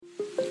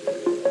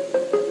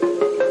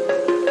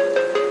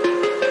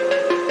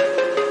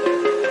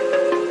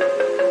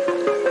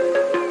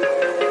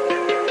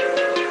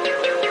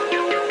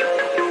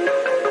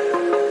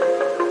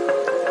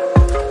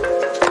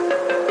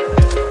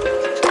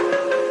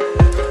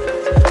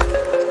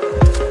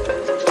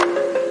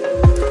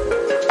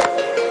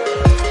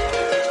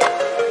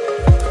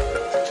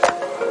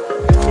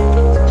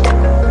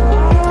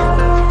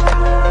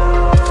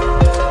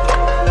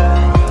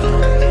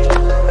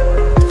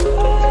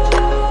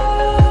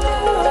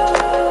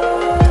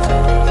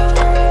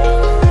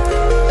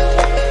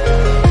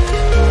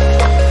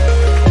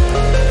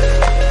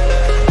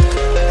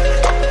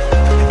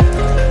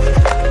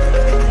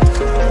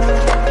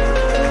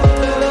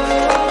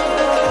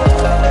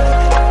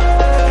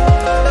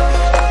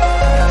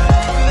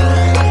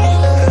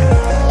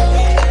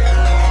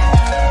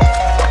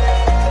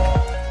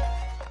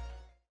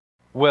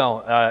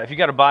If you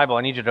got a Bible,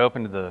 I need you to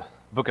open to the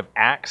book of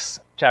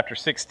Acts, chapter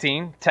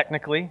 16.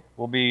 Technically,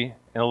 we'll be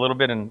in a little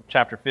bit in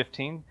chapter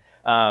 15.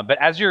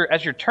 But as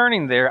you're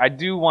turning there, I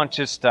do want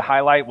just to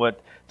highlight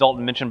what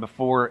Dalton mentioned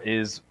before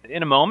is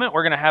in a moment,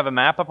 we're going to have a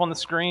map up on the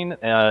screen.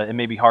 It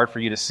may be hard for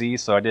you to see,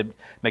 so I did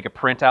make a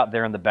printout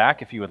there in the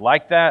back if you would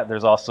like that.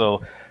 There's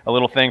also a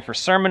little thing for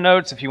sermon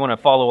notes if you want to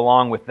follow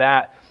along with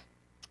that.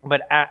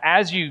 But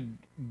as you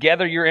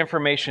gather your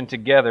information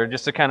together,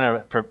 just to kind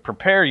of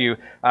prepare you,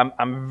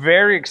 I'm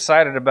very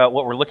excited about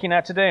what we're looking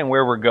at today and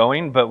where we're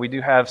going, but we do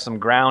have some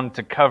ground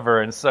to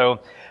cover. And so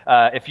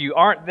if you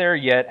aren't there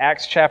yet,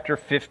 Acts chapter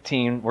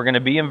 15, we're going to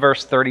be in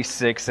verse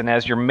 36. And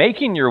as you're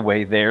making your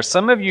way there,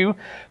 some of you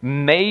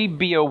may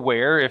be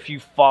aware, if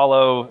you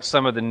follow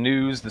some of the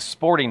news, the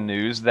sporting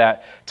news,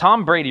 that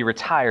Tom Brady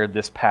retired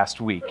this past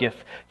week. If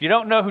you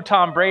don't know who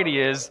Tom Brady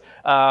is,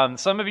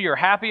 some of you are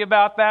happy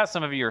about that.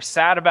 Some of you are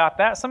sad about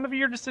that. Some of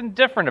you are just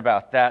indifferent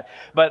about that.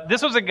 But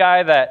this was a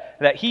guy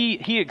that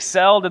he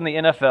excelled in the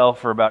NFL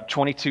for about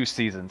 22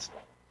 seasons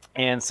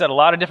and set a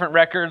lot of different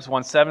records,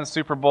 won 7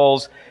 Super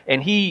Bowls.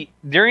 And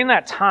during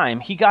that time,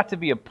 he got to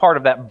be a part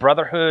of that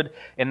brotherhood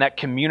and that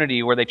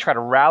community where they try to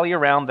rally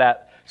around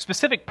that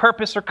specific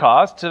purpose or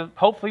cause to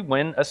hopefully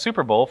win a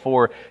Super Bowl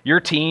for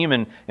your team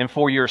and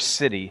for your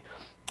city.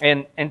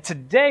 And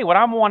today, what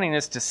I'm wanting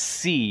us to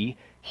see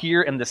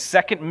here in the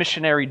second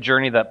missionary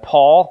journey that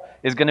Paul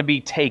is going to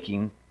be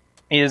taking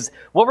is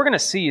what we're going to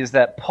see is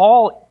that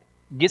Paul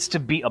gets to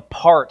be a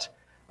part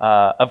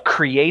of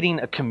creating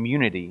a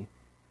community,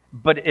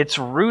 but it's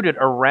rooted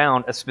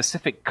around a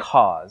specific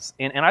cause.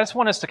 And I just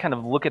want us to kind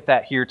of look at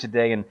that here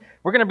today. And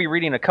we're going to be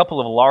reading a couple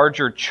of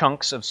larger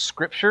chunks of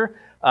Scripture,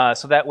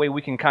 so that way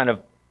we can kind of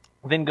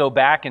then go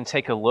back and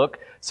take a look.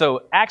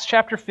 So Acts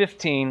chapter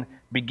 15,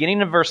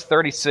 beginning in verse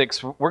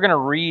 36, we're going to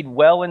read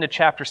well into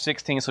chapter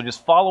 16, so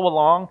just follow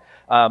along.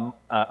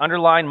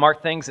 Underline,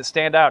 mark things that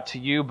stand out to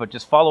you, but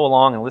just follow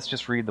along, and let's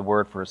just read the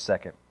word for a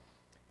second.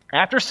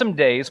 After some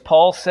days,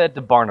 Paul said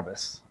to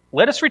Barnabas,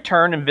 "Let us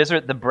return and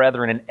visit the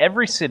brethren in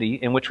every city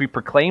in which we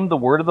proclaim the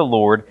word of the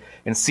Lord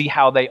and see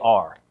how they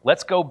are."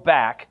 Let's go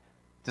back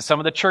to some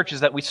of the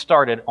churches that we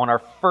started on our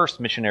first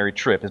missionary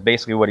trip, is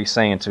basically what he's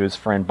saying to his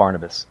friend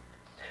Barnabas.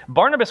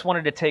 Barnabas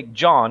wanted to take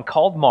John,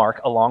 called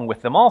Mark, along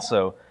with them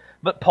also,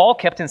 but Paul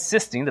kept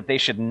insisting that they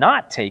should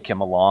not take him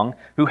along,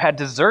 who had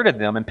deserted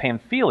them in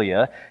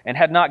Pamphylia and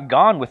had not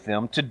gone with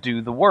them to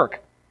do the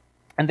work.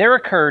 And there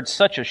occurred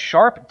such a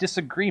sharp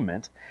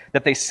disagreement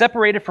that they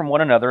separated from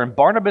one another, and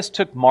Barnabas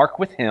took Mark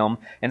with him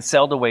and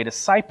sailed away to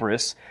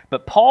Cyprus.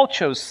 But Paul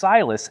chose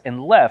Silas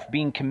and left,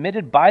 being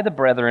committed by the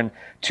brethren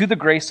to the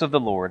grace of the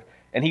Lord.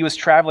 And he was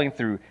traveling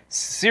through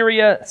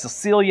Syria,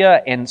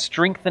 Cilicia, and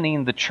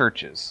strengthening the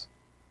churches.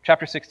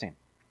 Chapter 16.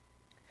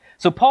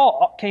 So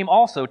Paul came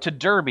also to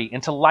Derbe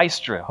and to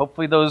Lystra.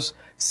 Hopefully those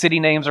city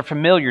names are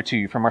familiar to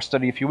you from our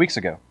study a few weeks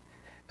ago.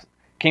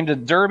 Came to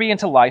Derbe and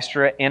to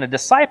Lystra, and a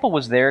disciple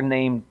was there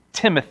named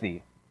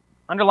Timothy.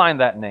 Underline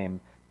that name.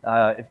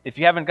 If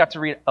you haven't got to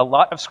read a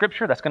lot of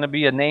Scripture, that's going to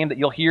be a name that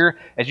you'll hear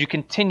as you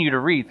continue to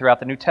read throughout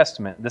the New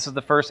Testament. This is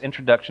the first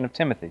introduction of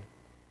Timothy.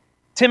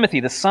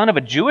 Timothy, the son of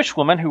a Jewish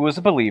woman who was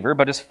a believer,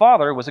 but his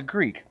father was a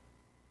Greek.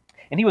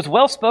 And he was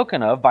well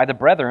spoken of by the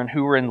brethren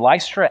who were in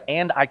Lystra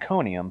and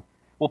Iconium.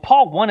 Well,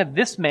 Paul wanted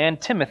this man,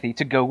 Timothy,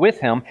 to go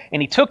with him,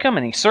 and he took him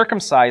and he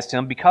circumcised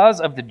him because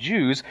of the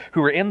Jews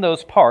who were in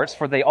those parts,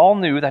 for they all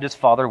knew that his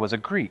father was a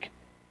Greek.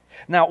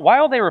 Now,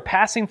 while they were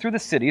passing through the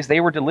cities, they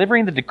were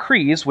delivering the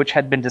decrees which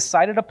had been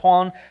decided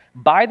upon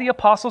by the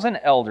apostles and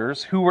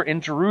elders who were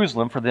in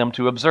Jerusalem for them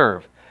to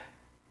observe.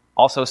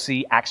 Also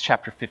see Acts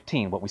chapter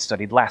 15, what we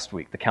studied last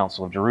week, the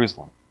Council of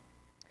Jerusalem.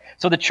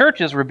 So the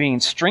churches were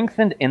being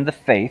strengthened in the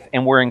faith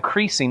and were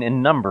increasing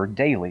in number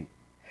daily.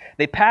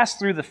 They passed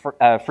through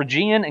the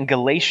Phrygian and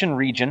Galatian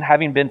region,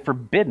 having been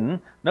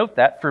forbidden, note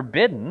that,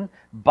 forbidden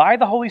by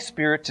the Holy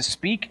Spirit to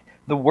speak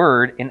the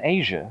word in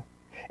Asia.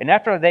 And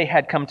after they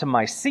had come to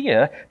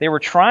Mysia, they were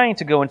trying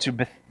to go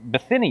into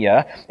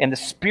Bithynia, and the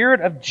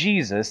Spirit of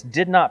Jesus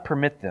did not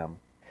permit them.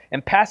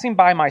 And passing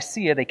by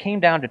Mysia, they came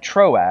down to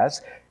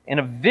Troas, and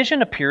a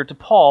vision appeared to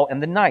Paul in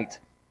the night.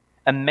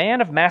 A man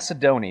of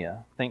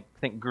Macedonia,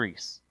 think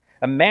Greece,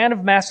 a man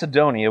of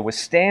Macedonia was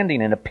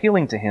standing and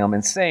appealing to him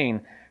and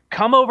saying,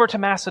 "Come over to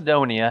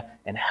Macedonia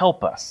and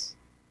help us."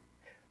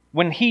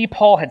 When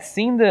Paul, had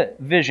seen the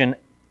vision,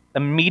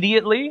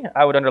 immediately,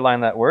 I would underline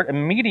that word,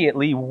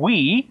 immediately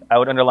I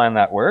would underline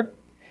that word,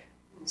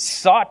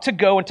 sought to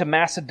go into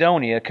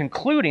Macedonia,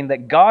 concluding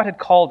that God had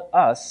called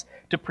us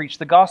to preach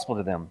the gospel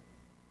to them.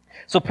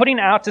 So putting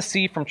out to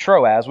sea from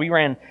Troas, we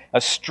ran a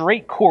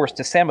straight course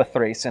to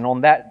Samothrace, and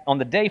on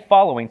the day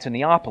following to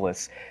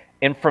Neapolis,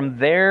 and from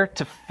there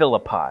to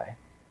Philippi,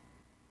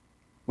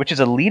 which is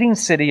a leading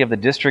city of the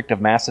district of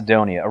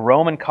Macedonia, a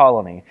Roman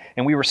colony.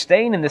 And we were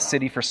staying in this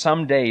city for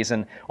some days,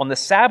 and on the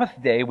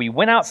Sabbath day we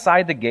went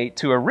outside the gate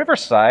to a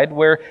riverside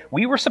where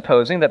we were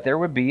supposing that there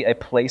would be a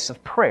place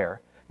of prayer.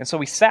 And so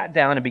we sat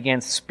down and began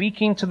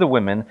speaking to the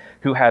women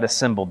who had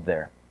assembled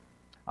there.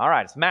 All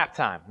right, it's map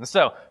time. And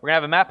so we're going to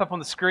have a map up on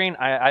the screen.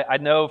 I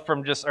know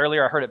from just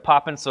earlier I heard it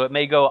popping, so it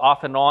may go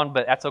off and on,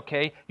 but that's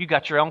okay. You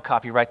got your own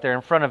copy right there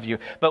in front of you.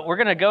 But we're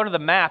going to go to the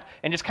map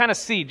and just kind of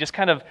see, just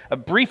kind of a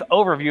brief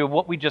overview of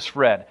what we just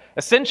read.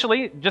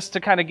 Essentially, just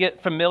to kind of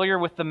get familiar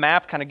with the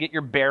map, kind of get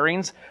your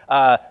bearings,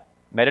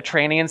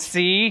 Mediterranean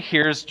Sea,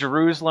 here's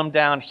Jerusalem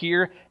down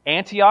here.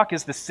 Antioch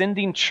is the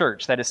sending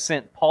church that has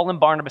sent Paul and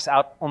Barnabas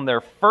out on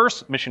their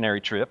first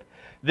missionary trip.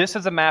 This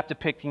is a map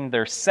depicting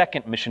their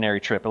second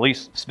missionary trip, at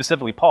least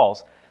specifically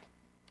Paul's.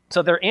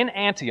 So they're in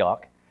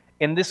Antioch,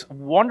 in this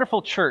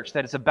wonderful church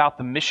that is about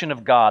the mission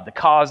of God, the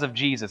cause of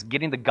Jesus,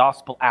 getting the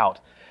gospel out.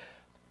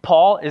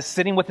 Paul is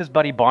sitting with his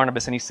buddy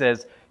Barnabas, and he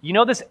says, you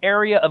know this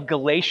area of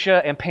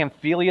Galatia and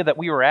Pamphylia that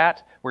we were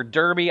at, where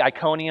Derbe,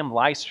 Iconium,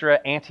 Lystra,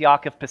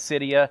 Antioch of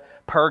Pisidia,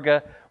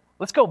 Perga,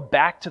 let's go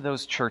back to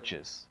those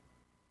churches.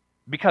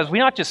 Because we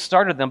not just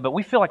started them, but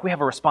we feel like we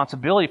have a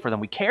responsibility for them.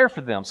 We care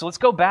for them. So let's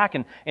go back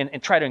and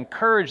try to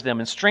encourage them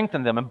and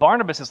strengthen them. And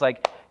Barnabas is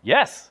like,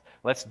 yes,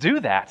 let's do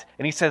that.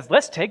 And he says,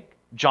 let's take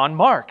John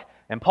Mark.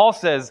 And Paul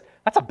says,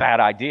 that's a bad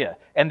idea.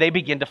 And they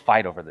begin to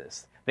fight over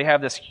this. They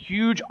have this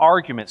huge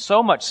argument,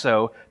 so much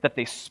so that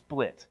they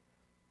split.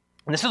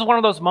 And this is one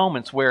of those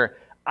moments where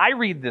I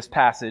read this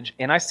passage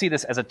and I see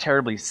this as a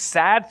terribly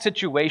sad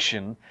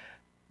situation,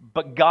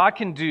 but God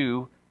can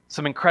do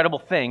some incredible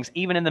things,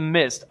 even in the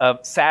midst of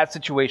sad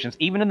situations,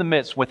 even in the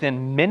midst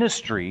within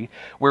ministry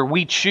where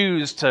we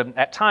choose to,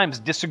 at times,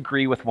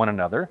 disagree with one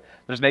another.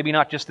 There's maybe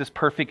not just this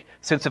perfect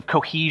sense of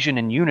cohesion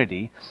and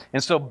unity.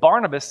 And so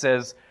Barnabas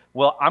says,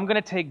 well, I'm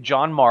going to take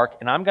John Mark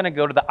and I'm going to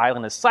go to the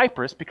island of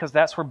Cyprus because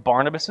that's where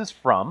Barnabas is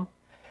from,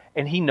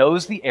 and he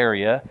knows the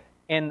area.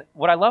 And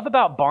what I love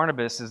about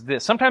Barnabas is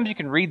this. Sometimes you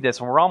can read this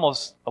and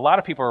a lot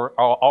of people are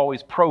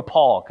always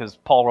pro-Paul because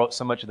Paul wrote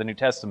so much of the New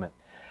Testament.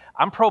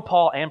 I'm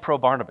pro-Paul and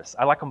pro-Barnabas.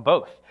 I like them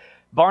both.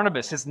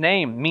 Barnabas, his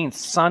name means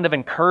son of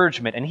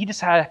encouragement, and he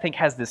just, I think,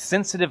 has this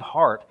sensitive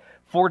heart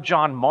for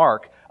John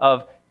Mark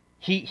of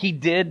he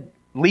did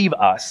leave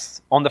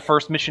us on the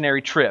first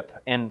missionary trip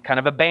and kind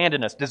of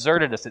abandoned us,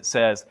 deserted us, it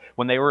says,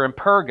 when they were in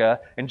Perga,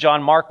 and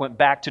John Mark went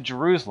back to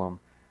Jerusalem.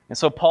 And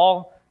so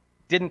Paul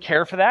didn't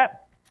care for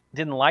that,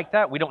 didn't like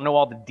that. We don't know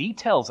all the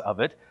details of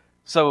it.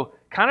 So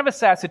kind of a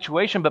sad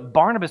situation, but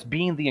Barnabas,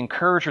 being the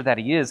encourager that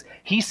he is,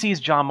 he sees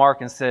John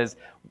Mark and says,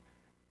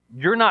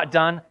 you're not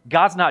done.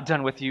 God's not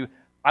done with you.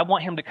 I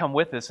want him to come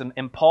with us.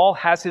 And Paul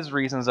has his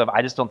reasons of,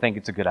 I just don't think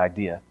it's a good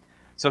idea.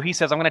 So he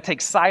says, I'm going to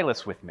take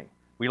Silas with me.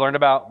 We were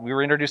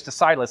introduced to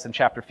Silas in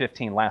chapter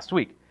 15 last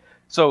week.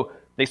 So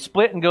they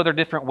split and go their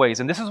different ways.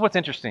 And this is what's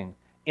interesting.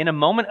 In a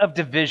moment of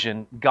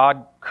division,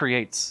 God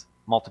creates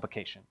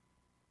multiplication.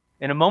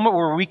 In a moment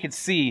where we could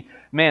see,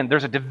 man,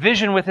 there's a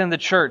division within the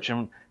church,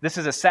 and this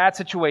is a sad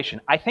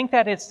situation. I think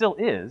that it still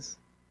is.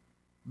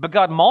 But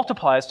God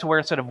multiplies to where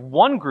instead of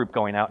one group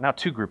going out, now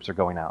two groups are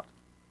going out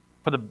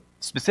for the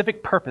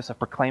specific purpose of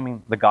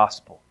proclaiming the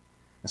gospel.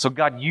 And so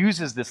God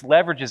uses this,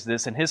 leverages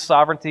this in his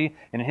sovereignty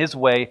and in his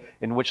way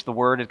in which the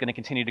word is going to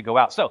continue to go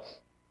out. So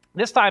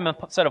this time,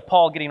 instead of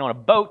Paul getting on a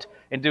boat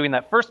and doing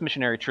that first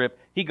missionary trip,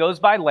 he goes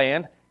by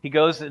land. He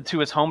goes to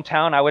his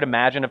hometown, I would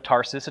imagine, of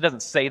Tarsus. It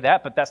doesn't say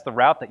that, but that's the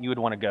route that you would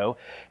want to go.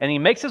 And he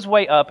makes his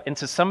way up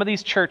into some of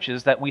these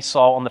churches that we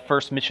saw on the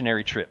first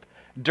missionary trip.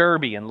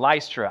 Derbe and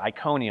Lystra,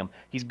 Iconium.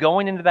 He's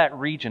going into that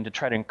region to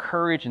try to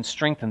encourage and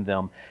strengthen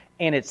them.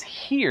 And it's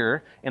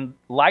here in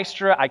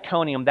Lystra,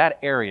 Iconium, that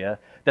area,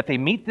 that they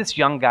meet this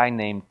young guy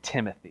named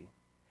Timothy.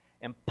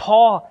 And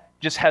Paul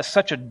just has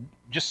such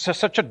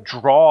a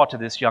draw to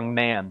this young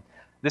man.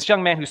 This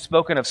young man who's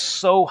spoken of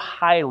so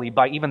highly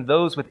by even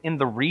those within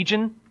the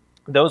region,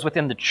 those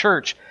within the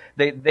church.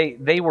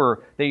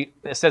 It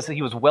says that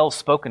he was well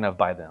spoken of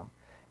by them.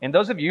 And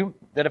those of you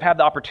that have had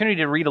the opportunity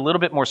to read a little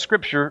bit more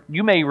scripture,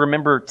 you may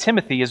remember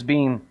Timothy as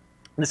being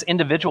this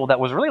individual that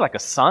was really like a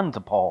son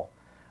to Paul,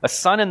 a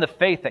son in the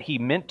faith that he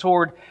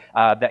mentored,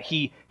 that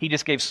he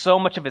just gave so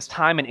much of his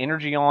time and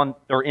energy on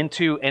or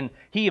into, and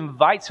he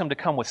invites him to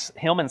come with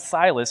him and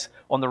Silas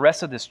on the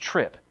rest of this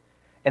trip.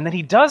 And then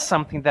he does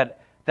something that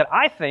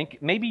I think,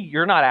 maybe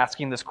you're not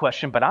asking this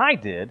question, but I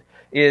did,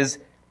 is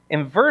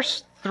in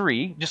verse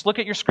 3, just look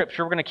at your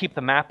scripture. We're going to keep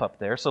the map up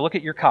there, so look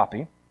at your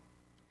copy.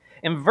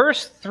 In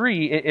verse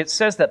 3, it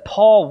says that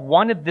Paul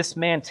wanted this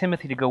man,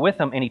 Timothy, to go with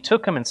him, and he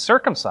took him and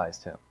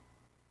circumcised him.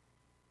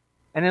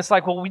 And it's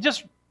like, well, we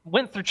just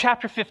went through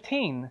chapter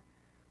 15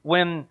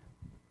 when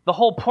the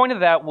whole point of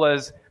that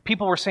was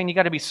people were saying you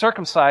got to be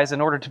circumcised in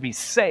order to be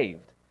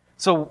saved.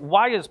 So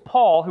why is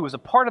Paul, who was a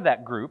part of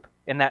that group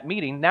in that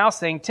meeting, now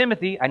saying,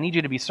 Timothy, I need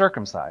you to be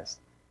circumcised?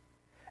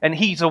 And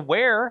he's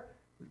aware,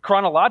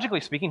 chronologically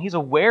speaking, he's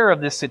aware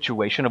of this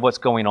situation of what's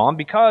going on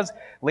because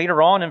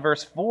later on in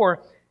verse 4,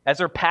 as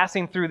they're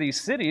passing through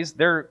these cities,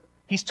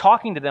 he's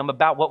talking to them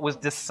about what was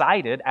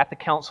decided at the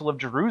Council of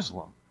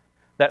Jerusalem,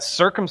 that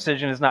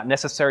circumcision is not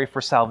necessary for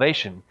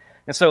salvation.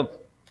 And so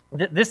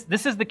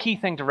this is the key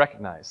thing to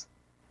recognize.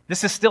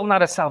 This is still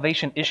not a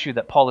salvation issue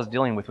that Paul is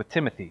dealing with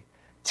Timothy.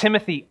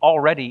 Timothy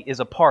already is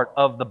a part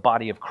of the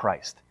body of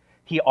Christ.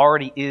 he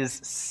already is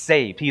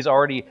saved. He's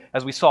already,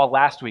 as we saw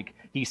last week,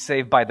 he's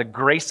saved by the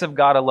grace of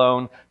God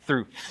alone,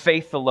 through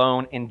faith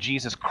alone, in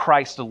Jesus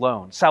Christ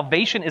alone.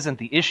 Salvation isn't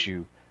the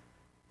issue.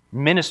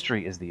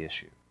 Ministry is the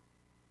issue.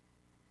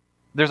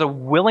 There's a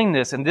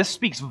willingness, and this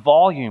speaks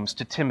volumes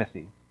to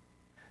Timothy,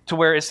 to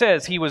where it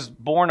says he was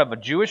born of a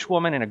Jewish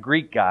woman and a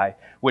Greek guy,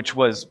 which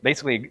was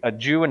basically a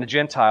Jew and a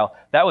Gentile.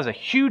 That was a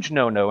huge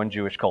no-no in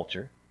Jewish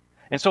culture.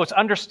 And so it's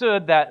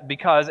understood that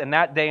because in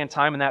that day and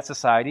time in that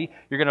society,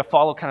 you're going to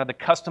follow kind of the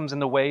customs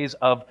and the ways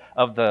of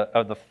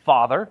the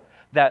father,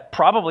 that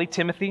probably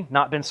Timothy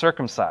not been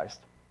circumcised.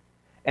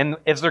 And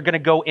as they're going to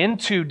go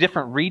into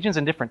different regions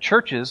and different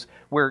churches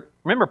where,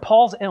 remember,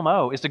 Paul's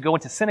MO is to go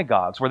into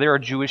synagogues where there are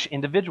Jewish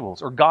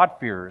individuals or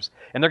God-fearers.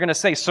 And they're going to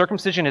say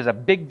circumcision is a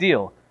big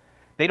deal.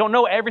 They don't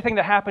know everything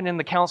that happened in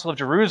the Council of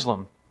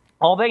Jerusalem.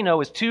 All they know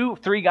is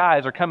 2-3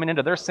 guys are coming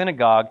into their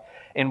synagogue,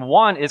 and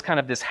one is kind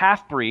of this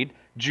half-breed,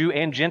 Jew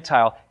and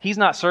Gentile. He's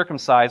not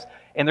circumcised,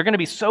 and they're going to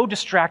be so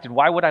distracted.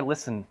 Why would I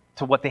listen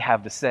to what they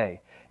have to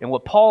say? And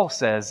what Paul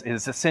says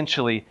is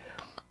essentially,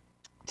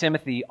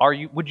 Timothy,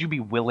 would you be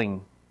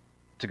willing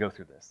to go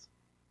through this?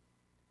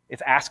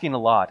 It's asking a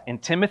lot.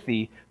 And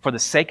Timothy, for the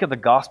sake of the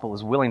gospel,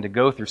 is willing to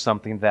go through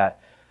something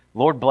that,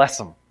 Lord bless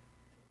him.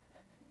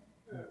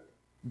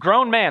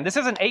 Grown man. This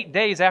isn't 8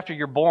 days after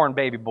you're born,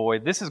 baby boy.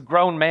 This is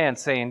grown man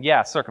saying,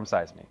 yeah,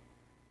 circumcise me.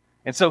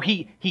 And so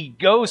he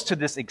goes to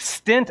this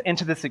extent and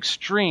to this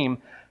extreme,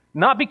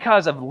 not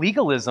because of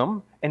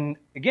legalism, and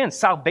again,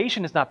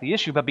 salvation is not the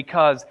issue, but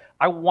because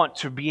I want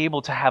to be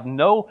able to have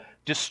no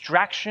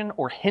distraction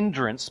or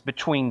hindrance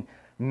between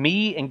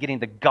me and getting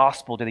the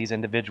gospel to these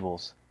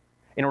individuals.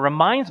 And it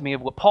reminds me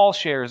of what Paul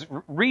shares.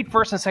 Read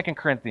 1st and 2nd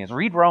Corinthians,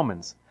 read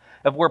Romans,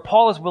 of where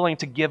Paul is willing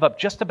to give up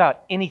just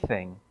about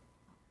anything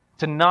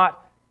for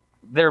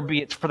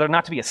there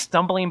not to be a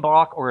stumbling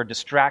block or a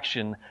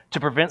distraction to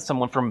prevent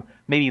someone from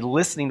maybe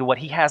listening to what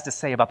he has to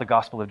say about the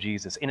gospel of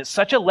Jesus. And it's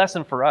such a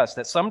lesson for us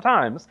that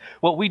sometimes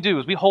what we do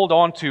is we hold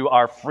on to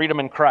our freedom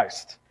in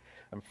Christ.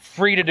 I'm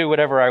free to do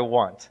whatever I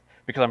want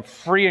because I'm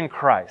free in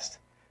Christ.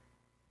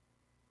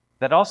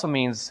 That also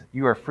means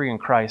you are free in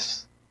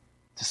Christ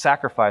to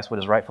sacrifice what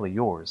is rightfully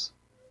yours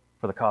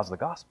for the cause of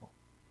the gospel.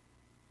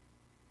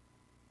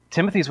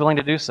 Timothy is willing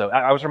to do so.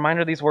 I was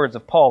reminded of these words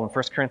of Paul in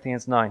 1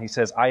 Corinthians 9. He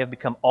says, I have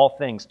become all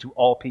things to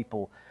all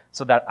people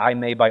so that I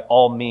may by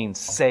all means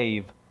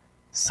save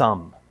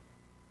some.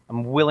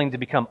 I'm willing to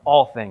become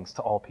all things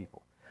to all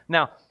people.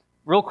 Now,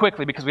 real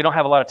quickly, because we don't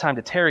have a lot of time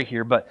to tarry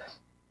here, but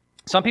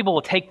some people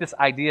will take this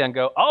idea and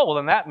go, oh, well,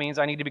 then that means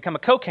I need to become a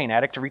cocaine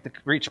addict to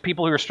reach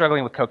people who are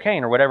struggling with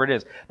cocaine or whatever it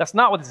is. That's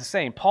not what this is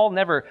saying. Paul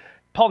never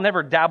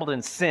dabbled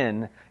in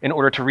sin in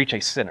order to reach a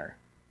sinner.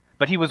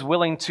 But he was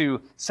willing to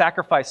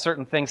sacrifice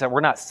certain things that were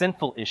not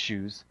sinful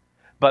issues,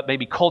 but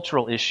maybe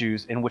cultural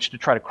issues in which to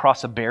try to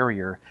cross a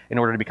barrier in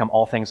order to become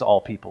all things to all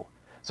people.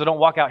 So don't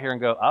walk out here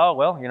and go, oh,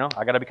 well,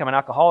 I got to become an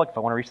alcoholic if I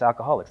want to reach the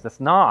alcoholics. That's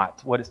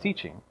not what it's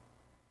teaching.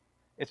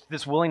 It's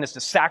this willingness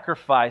to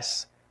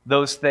sacrifice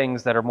those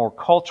things that are more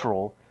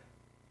cultural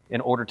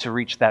in order to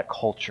reach that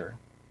culture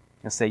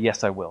and say,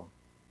 yes, I will.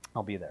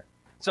 I'll be there.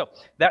 So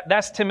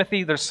that's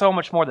Timothy. There's so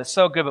much more that's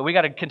so good, but we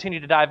got to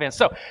continue to dive in.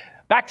 So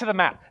back to the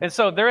map. And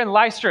so they're in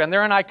Lystra and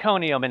they're in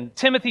Iconium, and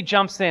Timothy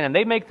jumps in and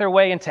they make their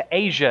way into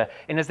Asia.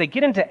 And as they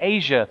get into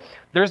Asia,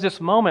 there's this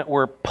moment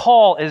where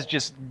Paul is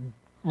just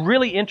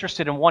really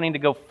interested in wanting to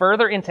go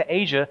further into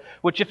Asia,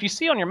 which if you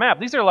see on your map,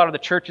 these are a lot of the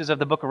churches of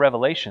the book of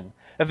Revelation.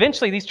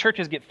 Eventually these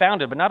churches get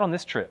founded, but not on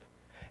this trip.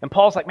 And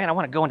Paul's like, man, I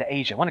want to go into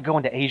Asia. I want to go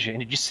into Asia. And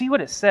did you see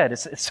what it said?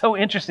 It's so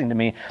interesting to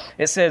me.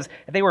 It says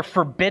they were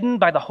forbidden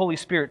by the Holy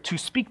Spirit to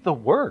speak the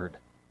word.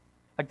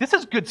 Like, this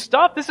is good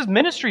stuff. This is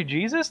ministry,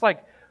 Jesus.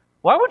 Like,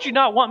 why would you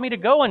not want me to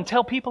go and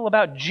tell people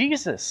about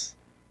Jesus?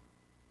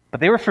 But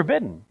they were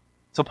forbidden.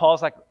 So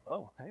Paul's like,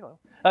 oh, hello.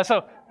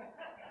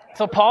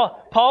 So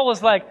Paul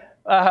was like,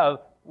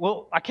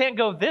 well, I can't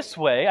go this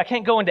way. I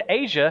can't go into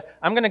Asia.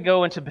 I'm going to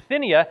go into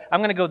Bithynia.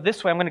 I'm going to go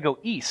this way. I'm going to go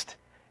east.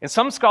 And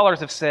some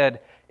scholars have said,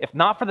 if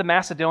not for the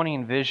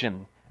Macedonian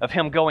vision of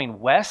him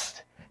going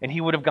west and he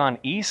would have gone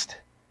east,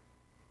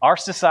 our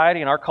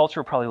society and our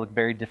culture would probably look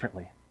very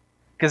differently.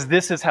 Because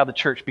this is how the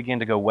church began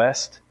to go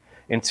west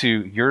into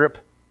Europe,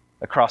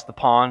 across the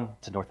pond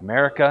to North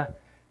America.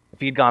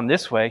 If he'd gone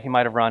this way, he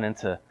might have run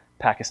into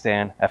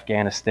Pakistan,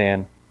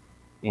 Afghanistan,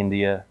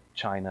 India,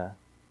 China.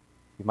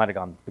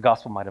 The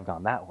gospel might have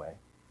gone that way.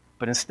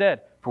 But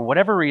instead, for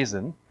whatever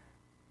reason,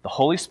 the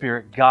Holy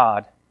Spirit,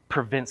 God,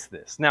 prevents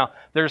this. Now,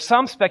 there's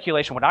some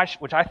speculation,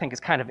 which I think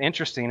is kind of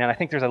interesting, and I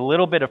think there's a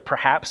little bit of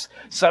perhaps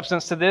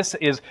substance to this,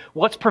 is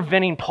what's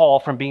preventing Paul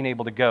from being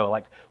able to go?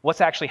 Like,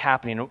 what's actually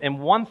happening? And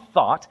one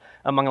thought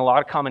among a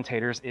lot of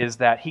commentators is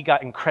that he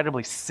got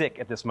incredibly sick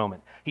at this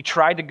moment. He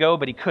tried to go,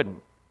 but he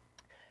couldn't.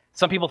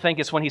 Some people think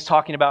it's when he's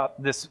talking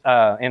about this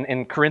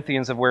in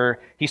Corinthians, of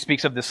where he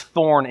speaks of this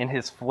thorn in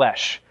his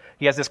flesh.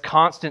 He has this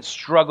constant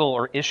struggle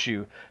or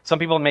issue. Some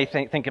people may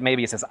think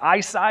maybe it's his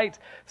eyesight.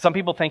 Some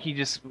people think he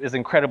just is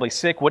incredibly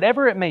sick.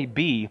 Whatever it may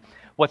be,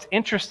 what's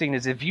interesting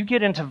is if you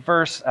get into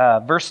verse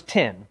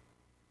 10,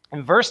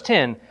 in verse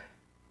 10,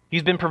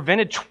 He's been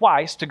prevented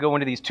twice to go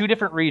into these two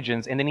different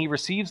regions, and then he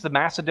receives the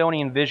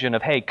Macedonian vision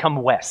of, hey,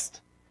 come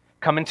west,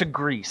 come into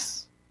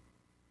Greece.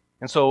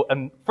 And so,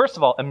 first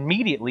of all,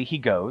 immediately he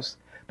goes.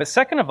 But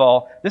second of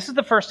all, this is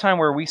the first time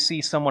where we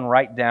see someone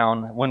write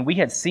down, when we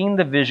had seen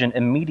the vision,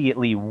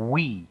 immediately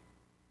we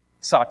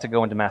sought to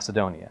go into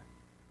Macedonia.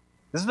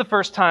 This is the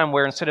first time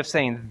where instead of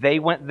saying they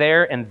went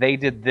there and they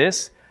did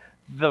this,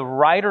 the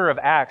writer of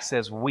Acts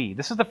says we.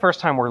 This is the first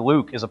time where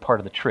Luke is a part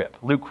of the trip.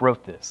 Luke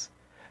wrote this.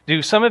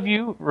 Do some of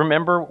you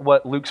remember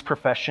what Luke's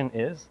profession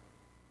is?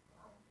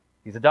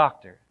 He's a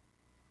doctor.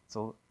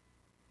 So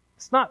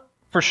it's not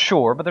for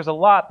sure, but there's a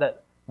lot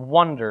that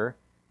wonder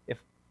if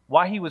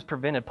why he was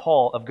prevented,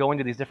 Paul, of going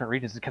to these different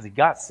regions is because he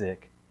got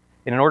sick.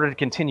 And in order to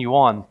continue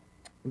on,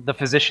 the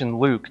physician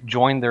Luke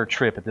joined their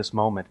trip at this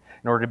moment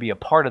in order to be a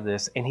part of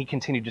this, and he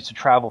continued just to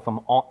travel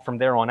from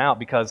there on out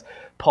because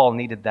Paul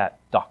needed that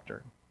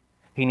doctor.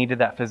 He needed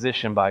that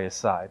physician by his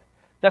side.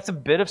 That's a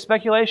bit of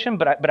speculation,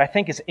 but I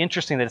think it's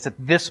interesting that it's at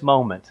this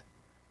moment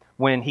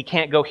when he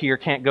can't go here,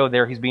 can't go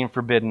there, he's being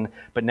forbidden,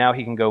 but now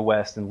he can go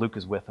west, and Luke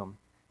is with him.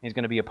 He's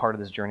going to be a part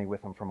of this journey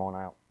with him from on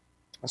out.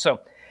 And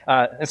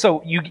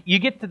so you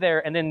get to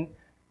there, and then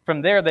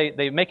from there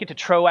they make it to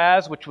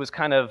Troas, which was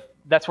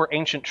that's where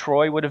ancient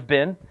Troy would have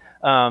been.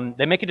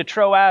 They make it to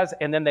Troas,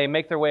 and then they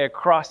make their way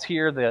across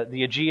here,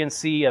 the Aegean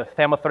Sea of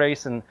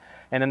Samothrace, and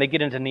then they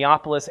get into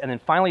Neapolis, and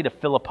then finally to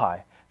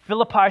Philippi.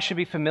 Philippi should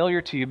be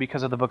familiar to you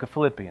because of the book of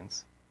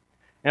Philippians.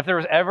 And if there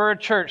was ever a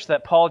church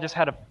that Paul just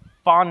had a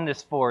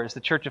fondness for, it's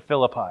the church of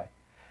Philippi.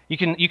 You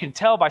can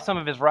tell by some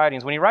of his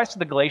writings. When he writes to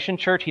the Galatian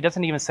church, he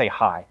doesn't even say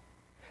hi.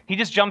 He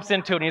just jumps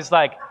into it and he's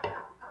like,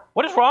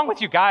 what is wrong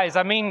with you guys?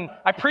 I mean,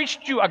 I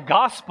preached you a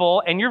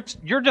gospel and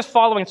you're just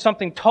following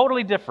something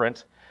totally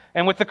different.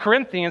 And with the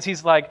Corinthians,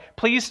 he's like,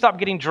 please stop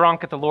getting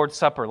drunk at the Lord's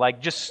Supper. Like,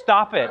 just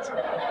stop it.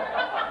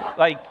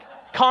 Like,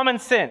 common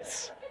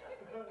sense.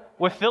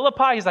 With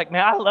Philippi, he's like,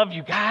 man, I love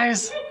you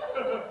guys.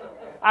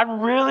 I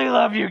really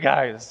love you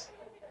guys.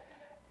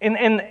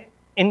 And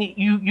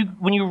you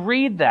when you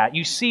read that,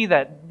 you see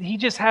that he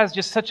just has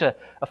just such a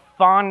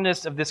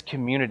fondness of this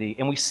community.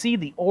 And we see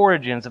the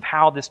origins of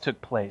how this took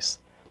place.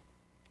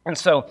 And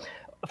so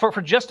for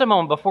just a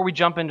moment, before we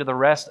jump into the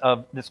rest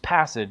of this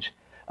passage,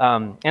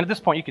 and at this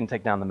point, you can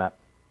take down the map.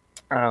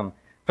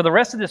 For the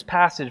rest of this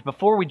passage,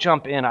 before we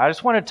jump in, I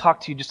just want to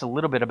talk to you just a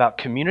little bit about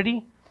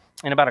community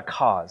and about a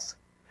cause.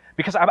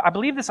 Because I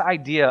believe this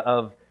idea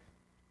of,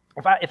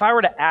 if I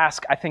were to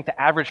ask, I think,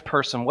 the average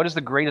person, what is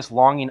the greatest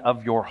longing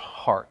of your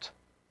heart?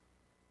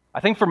 I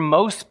think for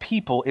most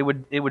people, it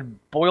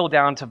would boil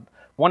down to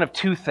one of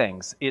two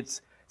things.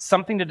 It's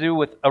something to do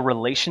with a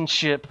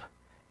relationship,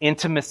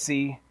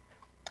 intimacy,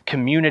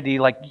 community.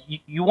 Like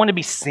you want to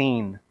be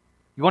seen.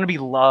 You want to be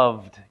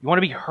loved. You want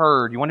to be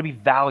heard. You want to be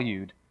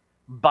valued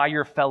by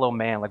your fellow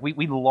man. Like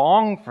we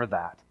long for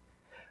that.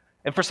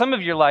 And for some of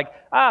you, you're like,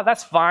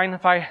 that's fine.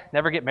 If I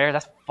never get married,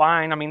 that's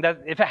fine. I mean,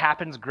 if it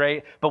happens,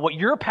 great. But what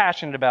you're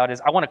passionate about is,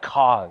 I want a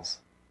cause.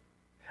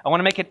 I want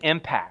to make an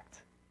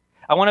impact.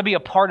 I want to be a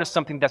part of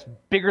something that's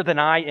bigger than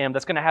I am,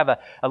 that's going to have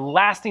a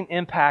lasting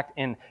impact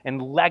and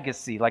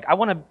legacy. Like, I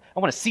want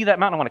to see that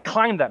mountain. I want to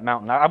climb that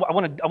mountain. I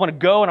want to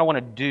go and I want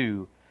to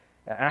do.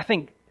 And I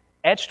think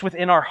etched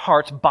within our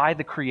hearts by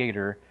the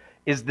Creator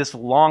is this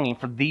longing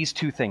for these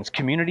two things,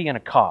 community and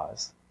a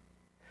cause.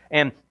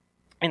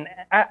 And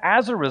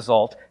as a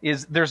result,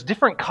 there's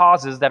different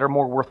causes that are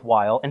more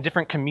worthwhile and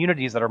different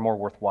communities that are more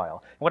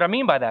worthwhile. What I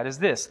mean by that is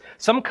this.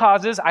 Some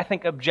causes, I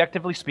think,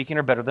 objectively speaking,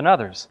 are better than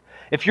others.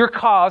 If your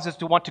cause is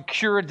to want to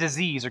cure a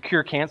disease or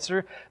cure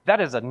cancer, that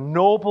is a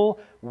noble,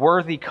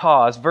 worthy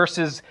cause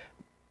versus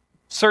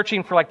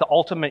searching for like the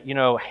ultimate,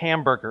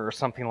 hamburger or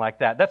something like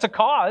that. That's a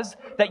cause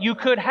that you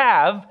could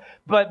have,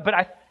 but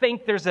I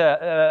think there's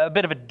a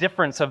bit of a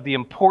difference of the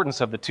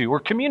importance of the two. Or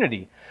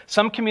community.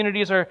 Some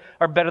communities are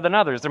better than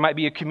others. There might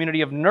be a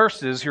community of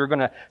nurses who are going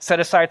to set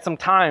aside some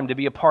time to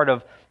be a part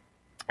of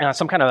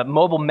some kind of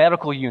mobile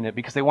medical unit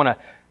because they want to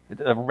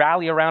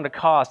rally around a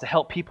cause to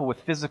help people with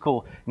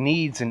physical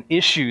needs and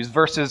issues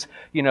versus,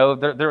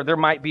 there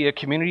might be a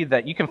community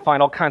that you can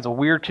find all kinds of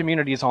weird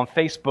communities on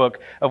Facebook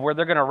of where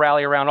they're going to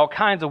rally around all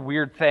kinds of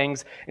weird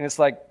things. And it's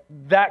like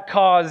that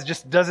cause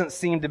just doesn't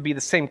seem to be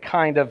the same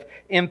kind of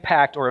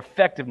impact or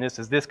effectiveness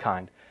as this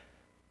kind.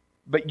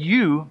 But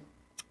you,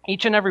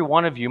 each and every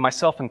one of you,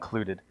 myself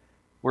included,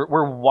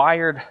 we're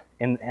wired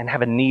and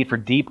have a need for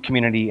deep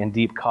community and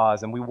deep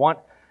cause. And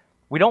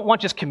we don't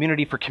want just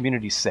community for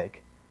community's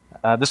sake.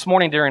 This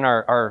morning during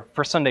our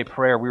first Sunday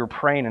prayer, we were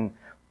praying, and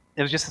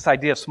it was just this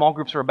idea of small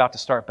groups are about to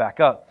start back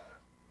up.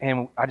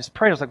 And I just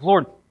prayed. I was like,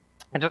 Lord,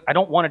 I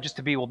don't want it just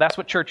to be, well, that's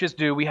what churches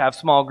do. We have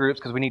small groups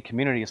because we need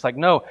community. It's like,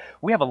 no,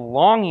 we have a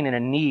longing and a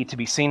need to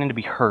be seen and to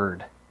be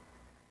heard.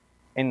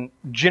 And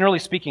generally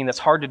speaking, that's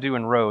hard to do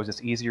in rows.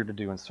 It's easier to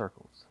do in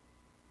circles.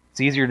 It's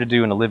easier to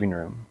do in a living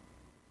room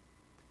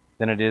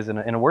than it is in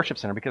a worship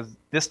center because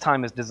this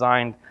time is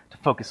designed to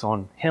focus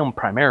on Him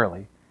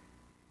primarily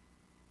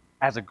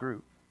as a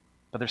group.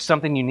 But there's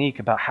something unique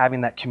about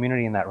having that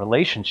community and that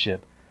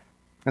relationship.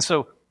 And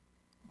so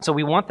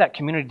we want that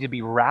community to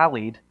be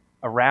rallied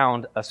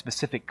around a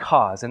specific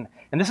cause. And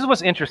this is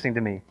what's interesting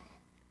to me.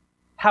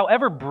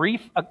 However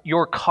brief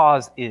your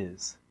cause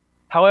is,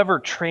 however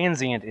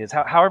transient it is,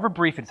 however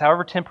brief it is,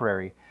 however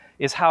temporary,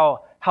 is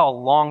how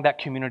long that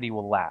community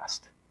will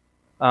last.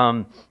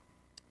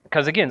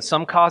 Because again,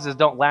 some causes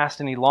don't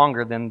last any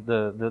longer than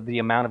the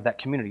amount of that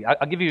community.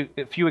 I'll give you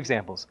a few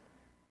examples.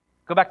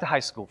 Go back to high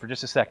school for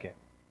just a second.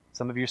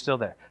 Some of you are still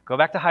there. Go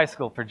back to high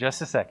school for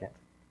just a second.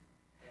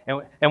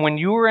 And when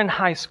you were in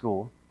high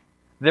school,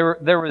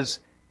 there was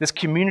this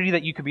community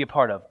that you could be a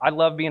part of. I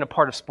love being a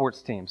part of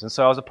sports teams. And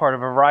so I was a part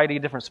of a variety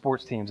of different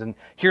sports teams. And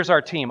here's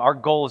our team. Our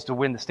goal is to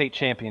win the state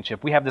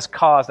championship. We have this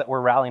cause that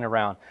we're rallying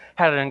around.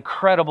 Had an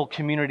incredible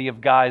community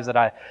of guys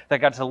that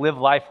got to live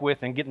life with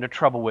and get into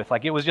trouble with.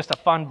 Like, it was just a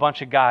fun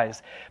bunch of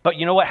guys. But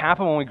you know what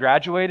happened when we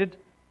graduated?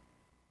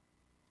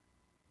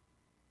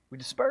 We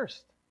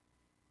dispersed,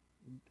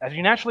 as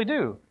you naturally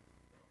do.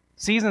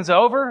 Season's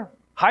over.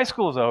 High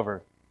school's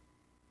over.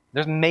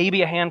 There's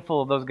maybe a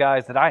handful of those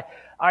guys that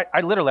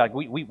I literally, like,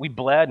 we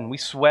bled and we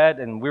sweat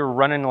and we were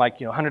running like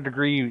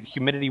 100-degree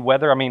humidity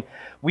weather. I mean,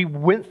 we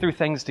went through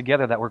things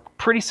together that were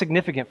pretty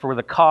significant for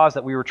the cause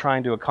that we were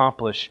trying to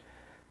accomplish.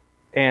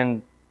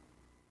 And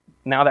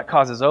now that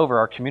cause is over,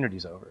 our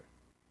community's over.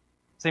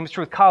 Same is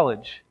true with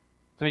college.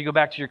 So you go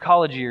back to your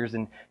college years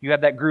and you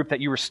have that group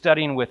that you were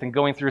studying with and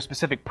going through a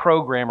specific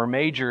program or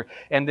major,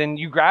 and then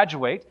you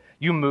graduate.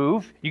 You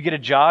move, you get a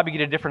job, you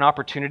get a different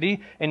opportunity,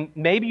 and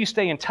maybe you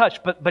stay in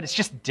touch, but it's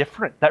just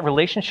different. That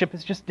relationship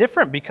is just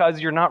different because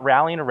you're not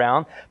rallying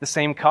around the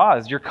same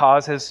cause. Your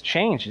cause has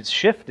changed. It's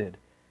shifted.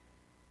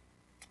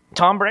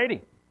 Tom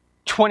Brady,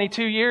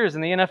 22 years in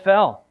the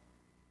NFL,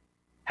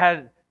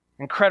 had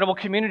incredible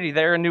community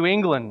there in New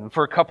England, and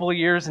for a couple of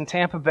years in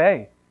Tampa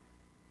Bay.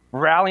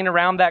 Rallying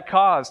around that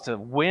cause to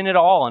win it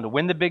all and to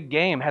win the big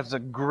game, has a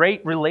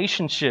great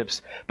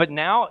relationships. But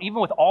now, even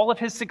with all of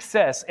his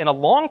success in a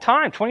long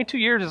time, 22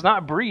 years is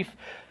not brief,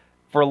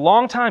 for a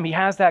long time he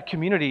has that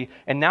community.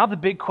 And now the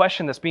big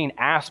question that's being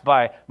asked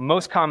by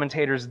most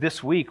commentators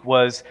this week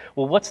was,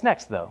 well, what's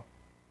next though?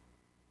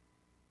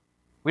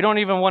 We don't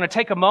even want to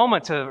take a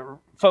moment to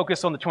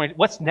focus on the 20.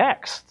 What's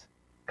next?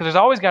 Because there's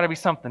always got to be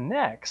something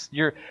next.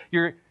 Your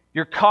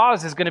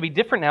cause is going to be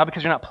different now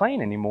because you're not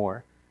playing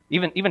anymore.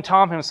 Even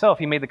Tom himself,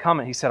 he made the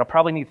comment, he said, I'll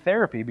probably need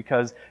therapy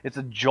because it's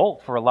a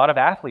jolt for a lot of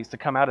athletes to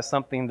come out of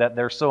something that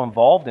they're so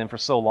involved in for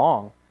so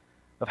long,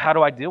 of how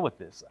do I deal with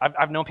this?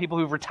 I've known people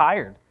who've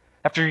retired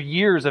after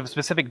years of a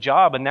specific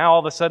job, and now all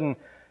of a sudden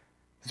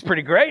it's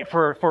pretty great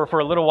for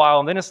a little while,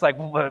 and then it's like,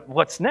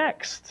 what's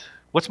next?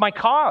 What's my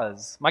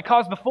cause? My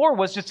cause before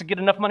was just to get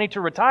enough money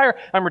to retire.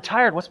 I'm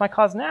retired. What's my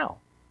cause now?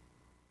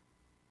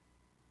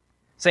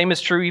 Same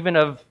is true even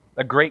of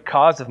a great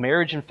cause of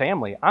marriage and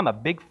family. I'm a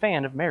big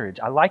fan of marriage.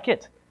 I like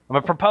it. I'm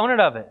a proponent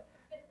of it.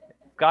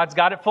 God's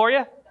got it for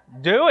you.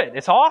 Do it.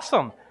 It's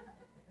awesome.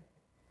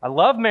 I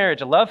love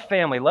marriage. I love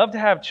family. Love to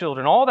have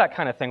children. All that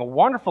kind of thing. A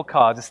wonderful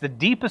cause. It's the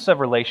deepest of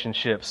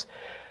relationships.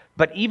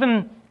 But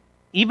even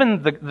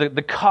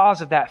the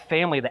cause of that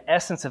family, the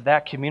essence of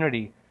that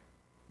community,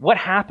 what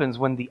happens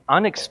when the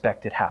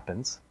unexpected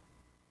happens,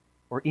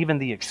 or even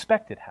the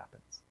expected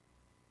happens,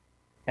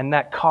 and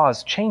that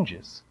cause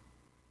changes?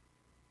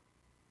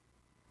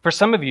 For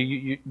some of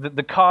you,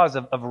 the cause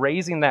of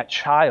raising that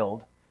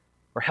child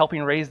or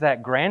helping raise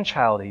that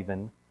grandchild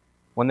even,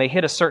 when they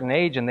hit a certain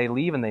age and they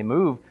leave and they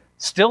move,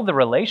 still the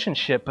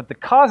relationship, but the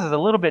cause is a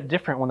little bit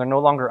different when they're no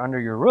longer under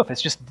your roof.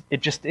 It's just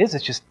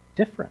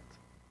different.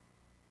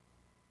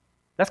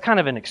 That's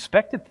kind of an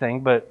expected thing,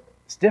 but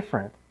it's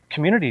different.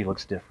 Community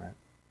looks different.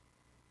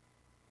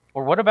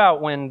 Or what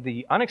about when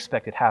the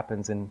unexpected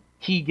happens and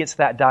he gets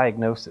that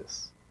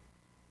diagnosis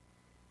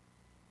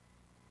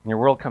and your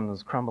world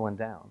comes crumbling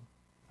down?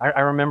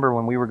 I remember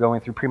when we were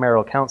going through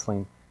premarital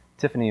counseling,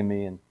 Tiffany and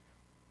me, and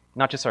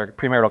not just our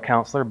premarital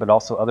counselor, but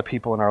also other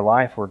people in our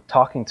life were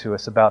talking to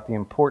us about the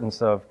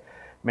importance of,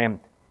 man,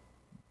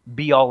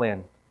 be all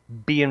in,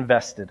 be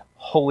invested,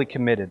 wholly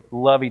committed,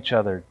 love each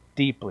other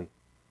deeply.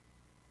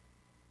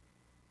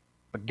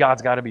 But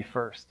God's got to be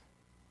first,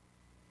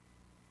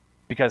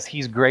 because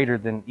He's greater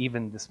than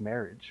even this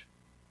marriage.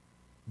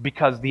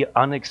 Because the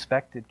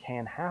unexpected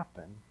can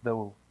happen,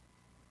 though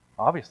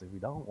obviously we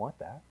don't want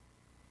that.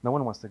 No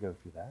one wants to go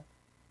through that.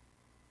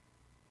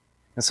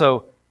 And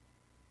so,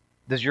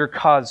 does your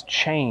cause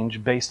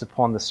change based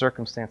upon the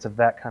circumstance of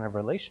that kind of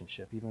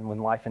relationship, even when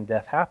life and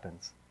death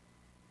happens?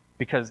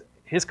 Because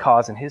His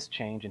cause and His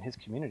change and His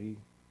community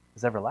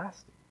is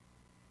everlasting.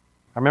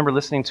 I remember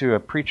listening to a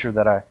preacher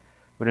that I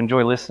would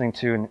enjoy listening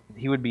to, and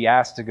he would be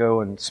asked to go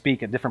and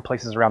speak at different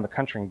places around the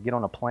country and get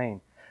on a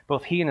plane.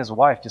 Both he and his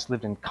wife just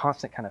lived in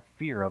constant kind of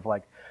fear of,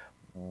 like,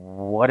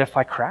 what if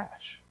I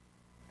crash?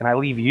 And I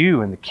leave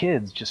you and the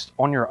kids just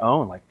on your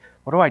own. Like,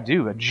 what do I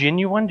do? A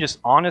genuine, just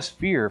honest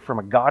fear from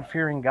a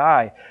God-fearing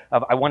guy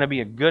of, I want to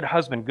be a good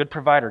husband, good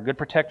provider, good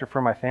protector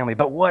for my family.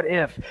 But what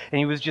if? And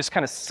he was just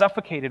kind of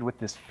suffocated with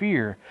this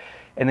fear.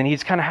 And then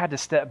he's kind of had to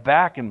step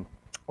back and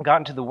got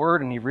into the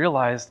Word, and he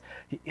realized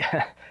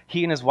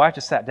he and his wife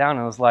just sat down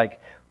and was like,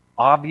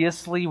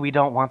 obviously we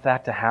don't want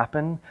that to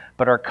happen,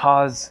 but our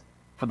cause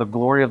for the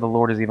glory of the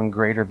Lord is even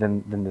greater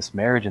than this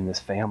marriage and this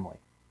family.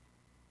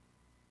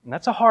 And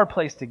that's a hard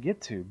place to get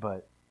to,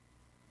 but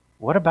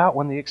what about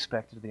when the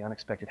expected or the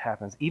unexpected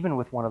happens, even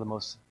with one of the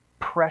most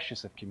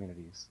precious of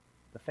communities,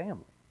 the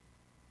family?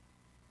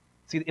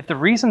 See, if the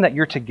reason that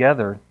you're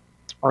together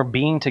or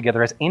being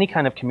together as any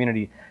kind of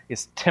community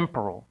is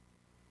temporal,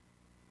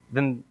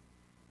 then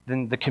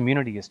the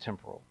community is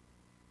temporal.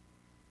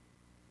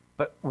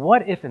 But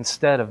what if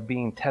instead of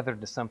being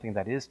tethered to something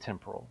that is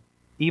temporal,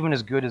 even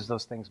as good as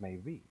those things may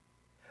be,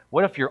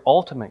 what if your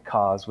ultimate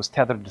cause was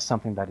tethered to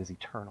something that is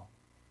eternal?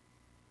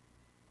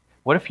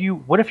 What if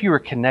you were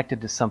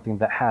connected to something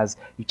that has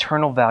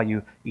eternal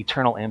value,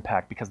 eternal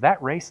impact? Because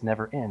that race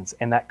never ends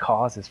and that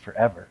cause is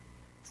forever.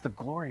 It's the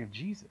glory of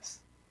Jesus.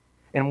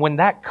 And when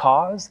that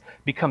cause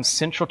becomes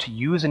central to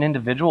you as an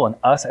individual and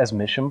us as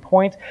Mission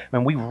Point,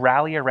 when we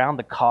rally around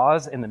the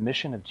cause and the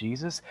mission of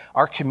Jesus,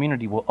 our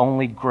community will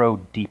only grow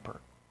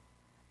deeper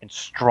and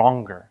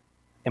stronger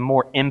and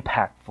more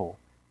impactful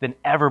than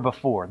ever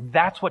before.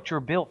 That's what you're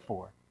built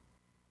for.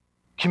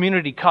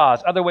 Community,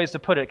 cause, other ways to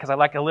put it, because I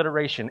like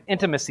alliteration,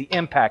 intimacy,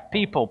 impact,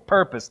 people,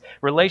 purpose,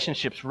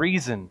 relationships,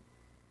 reason,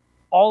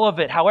 all of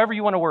it, however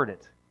you want to word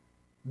it,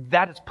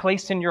 that is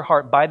placed in your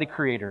heart by the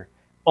Creator,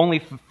 only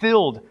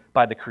fulfilled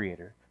by the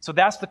Creator. So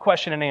that's the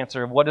question and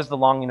answer of what is the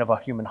longing of a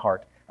human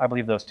heart. I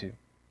believe those two.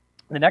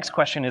 The next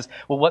question is,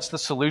 well, what's the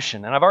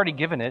solution? And I've already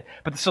given it,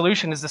 but the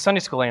solution is the Sunday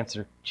school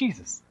answer,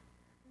 Jesus.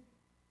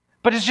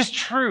 But it's just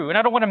true, and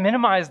I don't want to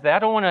minimize that. I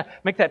don't want to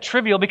make that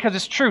trivial because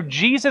it's true.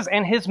 Jesus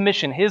and his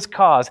mission, his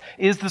cause,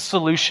 is the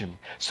solution.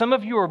 Some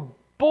of you are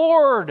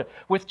bored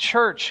with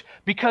church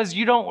because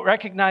you don't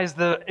recognize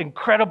the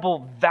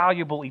incredible,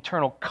 valuable,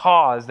 eternal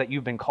cause that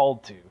you've been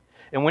called to.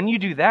 And when you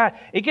do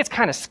that, it gets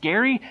kind of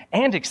scary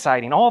and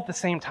exciting all at the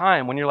same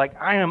time when you're like,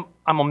 I'm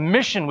on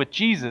mission with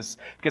Jesus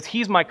because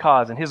he's my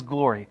cause and his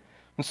glory.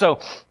 And so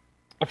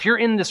if you're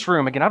in this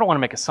room, again, I don't want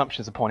to make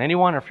assumptions upon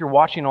anyone, or if you're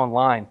watching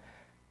online,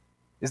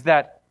 is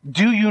that,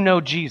 do you know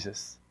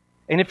Jesus?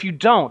 And if you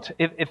don't,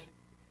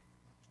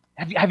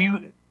 have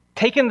you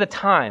taken the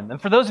time?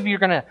 And for those of you who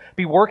are going to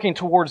be working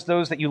towards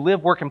those that you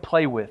live, work, and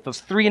play with,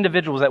 those 3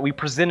 individuals that we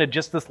presented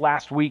just this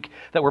last week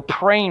that we're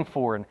praying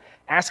for and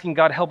asking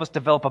God to help us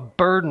develop a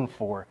burden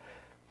for,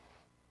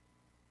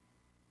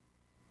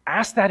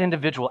 ask that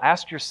individual,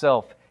 ask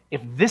yourself,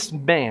 if this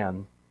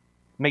man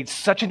made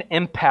such an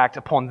impact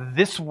upon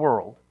this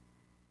world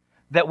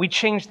that we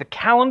changed the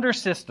calendar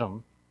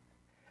system,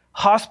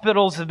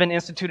 hospitals have been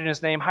instituted in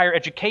his name, higher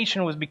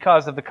education was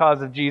because of the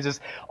cause of Jesus.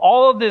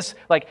 All of this,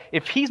 like,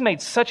 if he's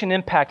made such an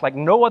impact like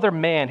no other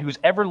man who's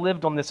ever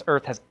lived on this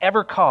earth has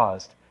ever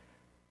caused,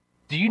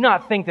 do you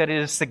not think that it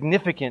is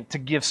significant to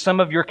give some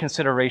of your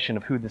consideration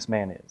of who this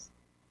man is?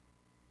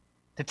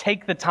 To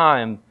take the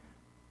time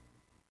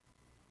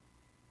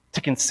to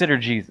consider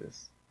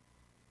Jesus.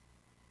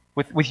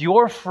 With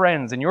your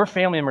friends and your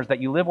family members that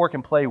you live, work,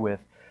 and play with,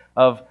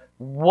 of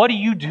what do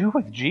you do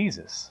with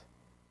Jesus?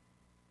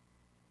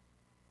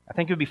 I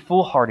think it would be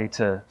foolhardy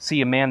to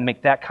see a man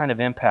make that kind of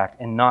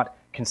impact and not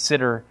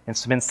consider and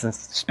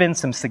spend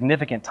some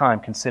significant time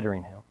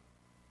considering him.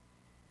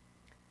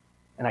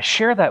 And I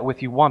share that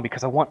with you, one,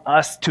 because I want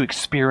us to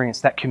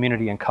experience that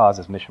community and cause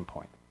as Mission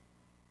Point.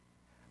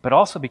 But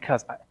also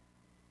because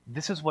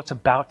this is what's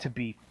about to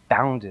be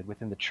founded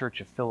within the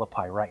church of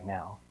Philippi right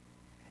now.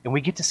 And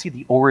we get to see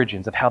the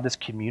origins of how this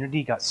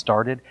community got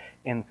started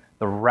and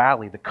the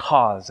rally, the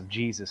cause of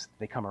Jesus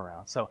they come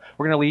around. So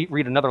we're going to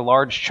read another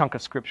large chunk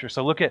of Scripture.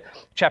 So look at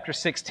chapter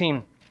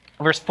 16,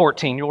 verse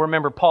 14. You'll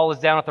remember Paul is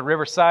down at the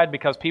riverside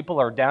because people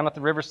are down at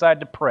the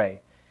riverside to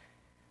pray.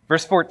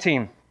 Verse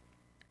 14,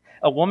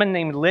 a woman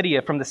named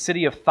Lydia from the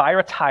city of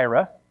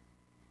Thyatira,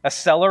 a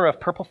seller of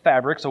purple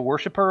fabrics, a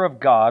worshiper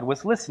of God,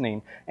 was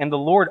listening, and the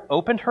Lord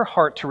opened her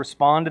heart to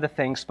respond to the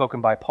things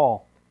spoken by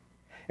Paul.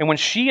 And when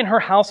she and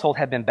her household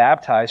had been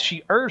baptized,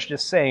 she urged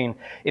us, saying,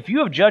 if you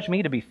have judged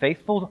me to be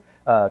faithful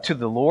to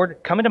the Lord,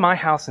 come into my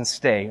house and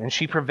stay. And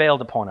she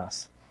prevailed upon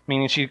us.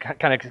 Meaning she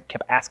kind of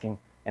kept asking,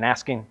 and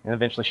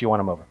eventually she won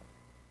him over.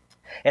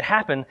 It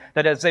happened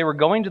that as they were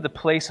going to the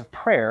place of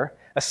prayer,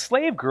 a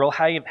slave girl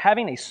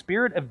having a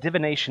spirit of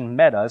divination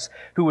met us,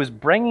 who was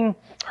bringing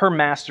her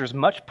masters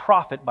much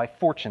profit by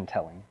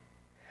fortune-telling.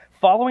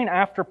 Following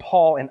after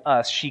Paul and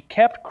us, she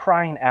kept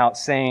crying out,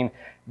 saying,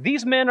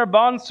 these men are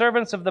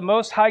bondservants of the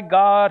Most High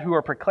God, who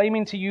are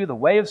proclaiming to you the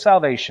way of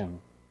salvation.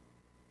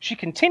 She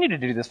continued to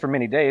do this for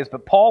many days,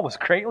 but Paul was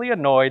greatly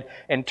annoyed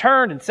and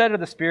turned and said to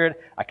the Spirit,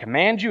 I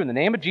command you in the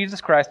name of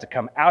Jesus Christ to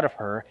come out of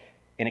her.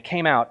 And it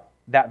came out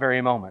that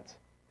very moment.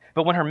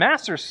 But when her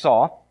masters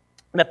saw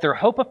that their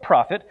hope of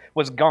profit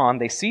was gone,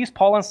 they seized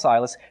Paul and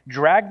Silas,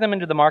 dragged them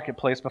into the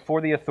marketplace before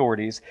the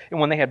authorities,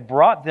 and when they had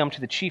brought them to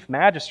the chief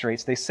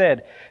magistrates, they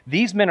said,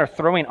 these men are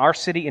throwing our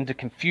city into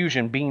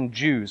confusion, being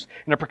Jews,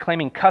 and are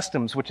proclaiming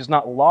customs which is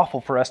not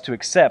lawful for us to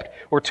accept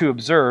or to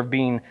observe,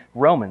 being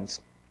Romans.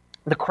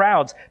 The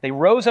crowds, they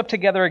rose up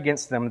together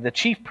against them. The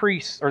chief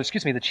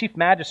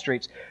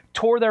magistrates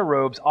tore their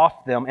robes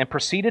off them and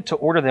proceeded to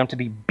order them to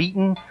be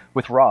beaten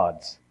with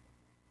rods.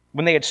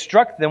 When they had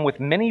struck them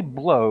with many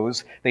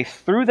blows, they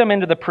threw them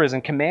into the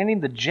prison, commanding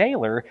the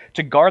jailer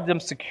to guard them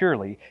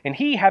securely. And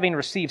he, having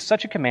received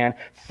such a command,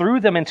 threw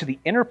them into the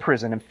inner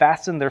prison and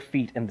fastened their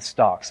feet in the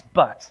stocks.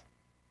 But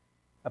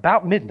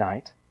about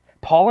midnight,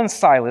 Paul and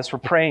Silas were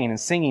praying and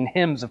singing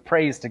hymns of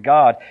praise to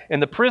God,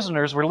 and the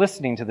prisoners were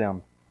listening to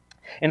them.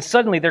 And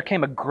suddenly there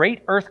came a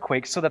great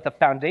earthquake, so that the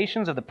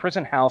foundations of the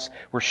prison house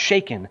were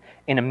shaken.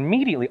 And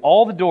immediately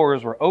all the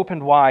doors were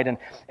opened wide, and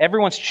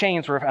everyone's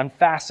chains were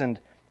unfastened.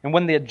 And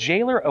when the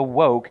jailer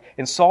awoke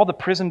and saw the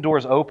prison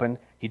doors open,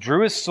 he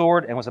drew his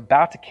sword and was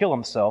about to kill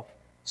himself,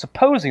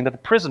 supposing that the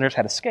prisoners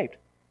had escaped.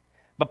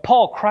 But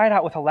Paul cried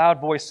out with a loud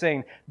voice,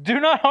 saying, "Do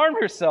not harm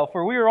yourself,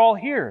 for we are all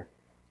here."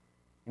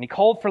 And he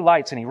called for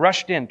lights, and he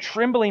rushed in,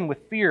 trembling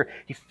with fear.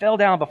 He fell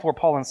down before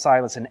Paul and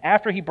Silas, and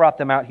after he brought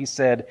them out, he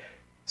said,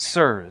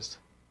 "Sirs,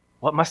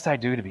 what must I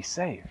do to be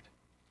saved?"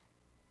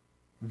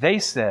 They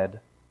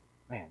said,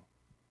 man,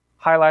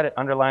 highlight it,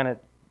 underline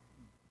it,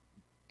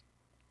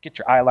 get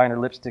your eyeliner,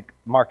 lipstick,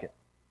 mark it.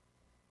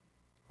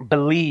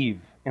 Believe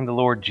in the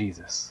Lord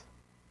Jesus,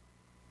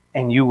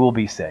 and you will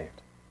be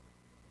saved.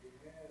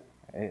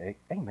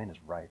 Amen is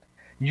right.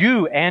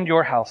 You and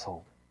your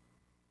household.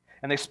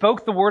 And they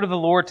spoke the word of the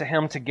Lord to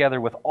him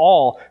together with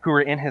all who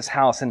were in his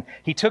house. And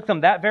he took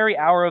them that very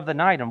hour of the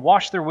night and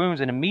washed their wounds,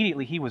 and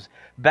immediately he was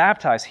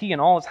baptized, he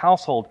and all his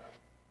household.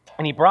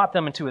 And he brought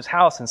them into his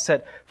house and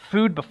set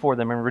food before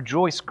them and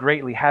rejoiced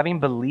greatly, having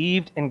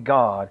believed in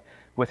God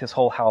with his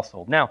whole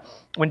household. Now,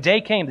 when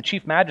day came, the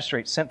chief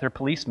magistrate sent their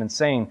policemen,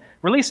 saying,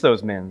 "Release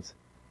those men."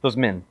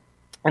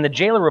 And the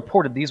jailer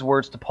reported these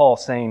words to Paul,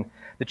 saying,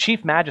 "The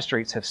chief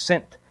magistrates have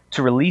sent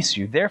to release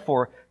you.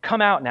 Therefore,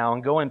 come out now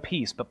and go in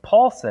peace." But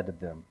Paul said to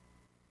them,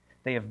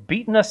 "They have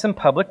beaten us in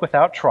public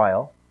without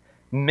trial,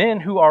 men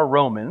who are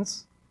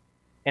Romans,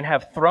 and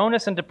have thrown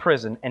us into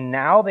prison, and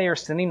now they are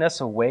sending us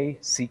away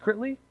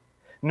secretly?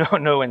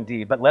 No,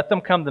 indeed, but let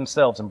them come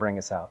themselves and bring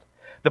us out."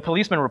 The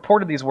policemen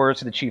reported these words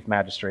to the chief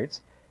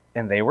magistrates,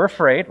 and they were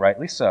afraid,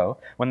 rightly so,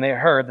 when they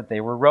heard that they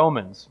were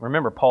Romans.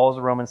 Remember, Paul is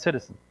a Roman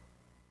citizen.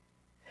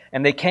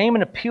 And they came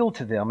and appealed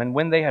to them, and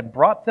when they had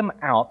brought them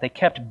out, they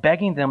kept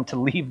begging them to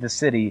leave the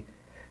city.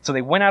 So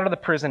they went out of the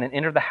prison and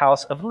entered the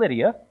house of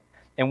Lydia,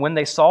 and when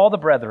they saw the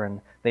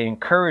brethren, they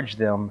encouraged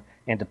them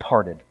and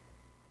departed.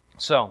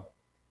 So,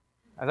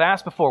 as I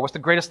asked before, what's the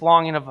greatest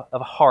longing of a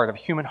heart, of a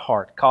human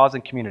heart, cause,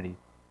 and community?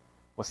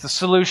 What's the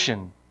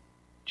solution?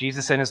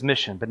 Jesus and his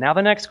mission. But now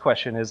the next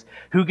question is,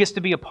 who gets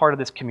to be a part of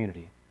this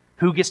community?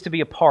 Who gets to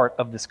be a part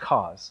of this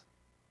cause?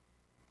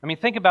 I mean,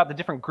 think about the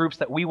different groups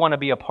that we want to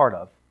be a part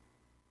of.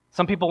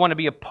 Some people want to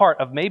be a part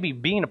of maybe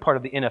being a part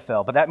of the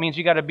NFL, but that means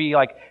you got to be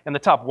like in the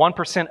top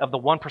 1% of the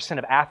 1%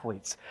 of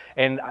athletes.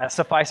 And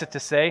suffice it to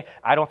say,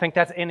 I don't think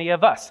that's any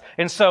of us.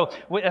 And so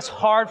it's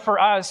hard for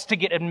us to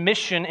get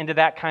admission into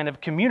that kind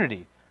of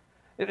community.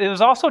 It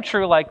was also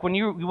true, like when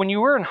you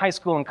were in high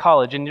school and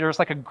college, and there was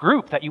like a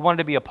group that you wanted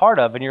to be a part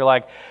of, and you're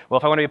like, well,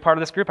 if I want to be a part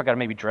of this group, I got to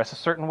maybe dress a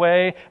certain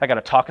way, I got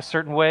to talk a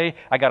certain way,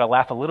 I got to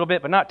laugh a little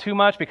bit, but not too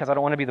much, because I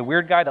don't want to be the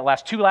weird guy that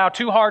laughs too loud,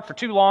 too hard, for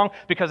too long,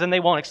 because then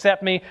they won't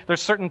accept me.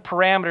 There's certain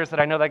parameters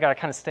that I know that I got to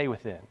kind of stay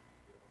within.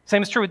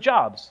 Same is true with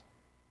jobs.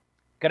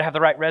 Got to have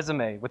the right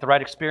resume with the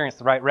right experience,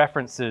 the right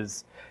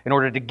references in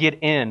order to get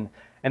in.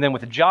 And then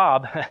with a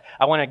job,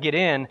 I want to get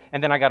in,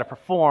 and then I got to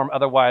perform,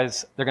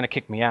 otherwise they're going to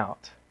kick me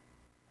out.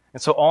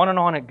 And so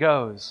on it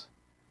goes.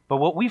 But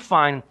what we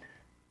find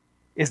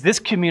is this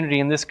community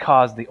and this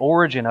cause, the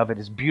origin of it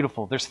is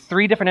beautiful. There's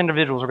 3 different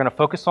individuals we're going to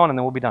focus on, and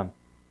then we'll be done.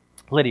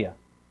 Lydia.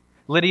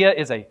 Lydia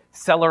is a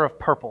seller of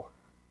purple.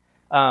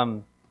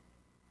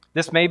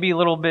 This may be a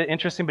little bit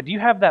interesting, but do you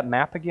have that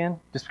map again?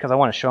 Just because I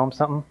want to show them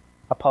something.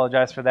 I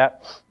apologize for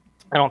that.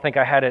 I don't think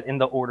I had it in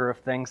the order of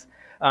things.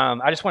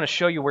 I just want to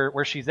show you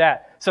where she's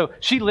at. So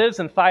she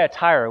lives in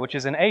Thyatira, which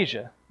is in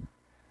Asia.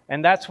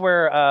 And that's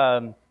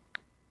where...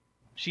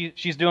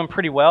 She's doing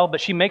pretty well, but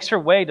she makes her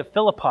way to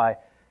Philippi.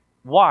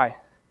 Why?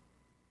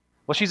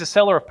 Well, she's a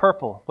seller of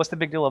purple. What's the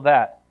big deal of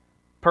that?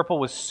 Purple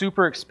was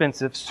super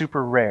expensive,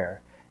 super rare.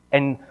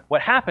 And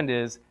what happened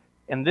is,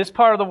 in this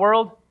part of the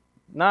world,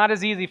 not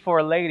as easy for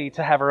a lady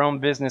to have her own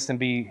business and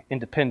be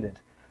independent.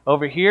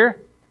 Over here,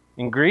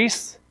 in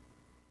Greece,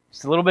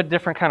 it's a little bit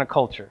different kind of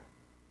culture.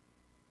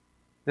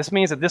 This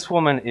means that this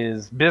woman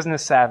is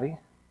business savvy,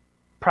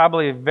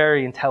 probably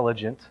very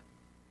intelligent,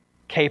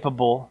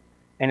 capable,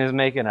 and is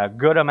making a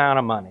good amount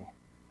of money.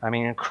 I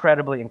mean,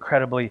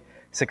 incredibly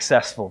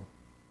successful.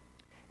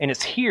 And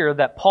it's here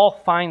that Paul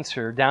finds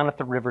her down at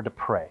the river to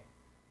pray.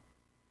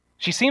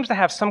 She seems to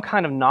have some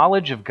kind of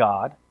knowledge of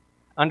God,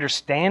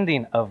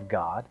 understanding of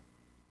God,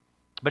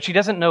 but she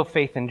doesn't know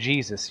faith in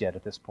Jesus yet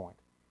at this point.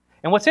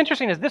 And what's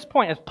interesting is this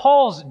point is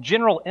Paul's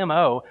general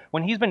MO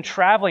when he's been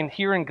traveling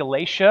here in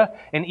Galatia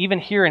and even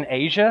here in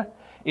Asia,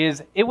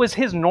 is it was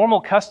his normal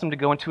custom to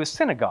go into a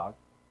synagogue.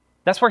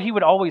 That's where he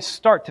would always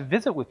start to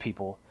visit with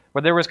people,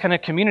 where there was kind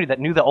of a community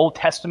that knew the Old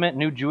Testament,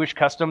 knew Jewish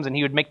customs, and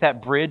he would make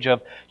that bridge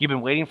of, you've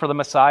been waiting for the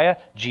Messiah,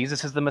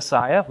 Jesus is the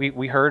Messiah.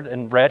 We heard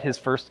and read his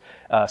first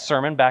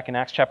sermon back in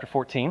Acts chapter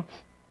 14.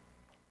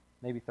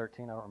 maybe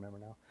 13, I don't remember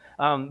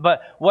now.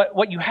 But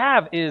what you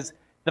have is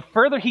the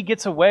further he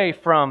gets away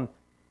from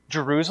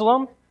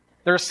Jerusalem,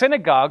 there are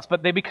synagogues,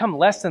 but they become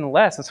less and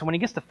less. And so when he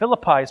gets to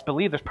Philippi, it's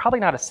believed there's probably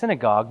not a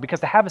synagogue, because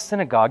to have a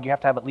synagogue, you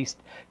have to have at least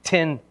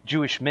 10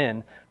 Jewish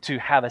men to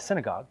have a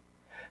synagogue.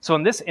 So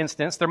in this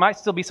instance, there might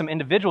still be some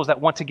individuals that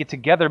want to get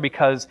together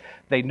because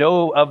they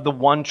know of the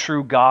one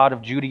true God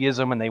of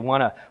Judaism and they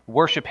want to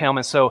worship him.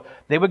 And so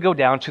they would go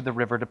down to the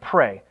river to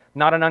pray.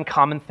 Not an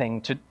uncommon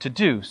thing to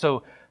do.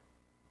 So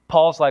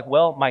Paul's like,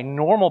 well, my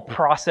normal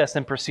process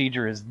and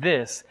procedure is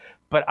this,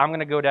 but I'm going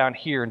to go down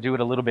here and do it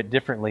a little bit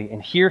differently.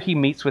 And here he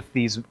meets with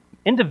these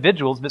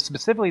individuals, but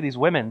specifically these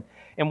women.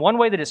 And one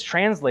way that it's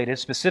translated,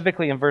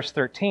 specifically in verse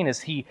 13, is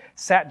he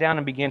sat down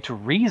and began to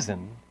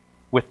reason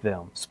with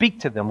them, speak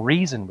to them,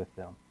 reason with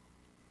them.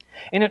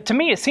 And to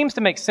me, it seems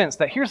to make sense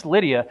that here's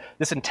Lydia,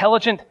 this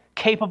intelligent,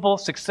 capable,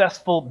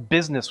 successful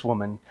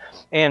businesswoman,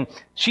 and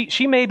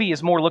she maybe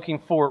is more looking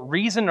for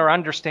reason or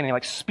understanding,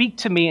 like speak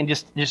to me and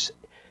just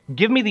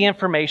give me the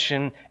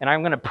information, and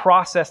I'm going to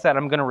process that.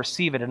 I'm going to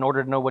receive it in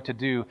order to know what to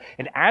do.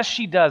 And as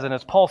she does, and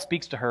as Paul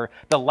speaks to her,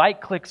 the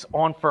light clicks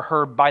on for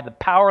her by the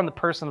power and the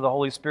person of the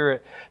Holy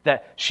Spirit,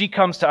 that she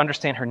comes to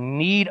understand her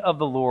need of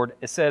the Lord.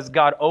 It says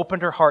God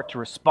opened her heart to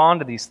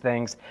respond to these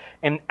things.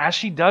 And as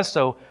she does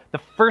so, the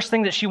first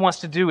thing that she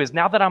wants to do is,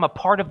 now that I'm a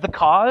part of the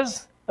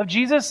cause of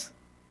Jesus,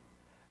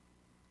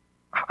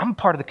 I'm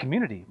part of the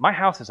community. My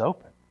house is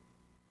open.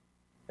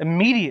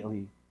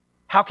 Immediately,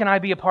 how can I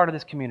be a part of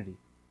this community?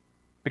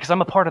 Because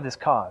I'm a part of this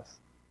cause.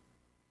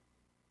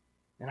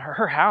 And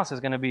her house is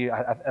going to be,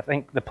 I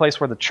think, the place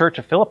where the church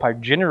of Philippi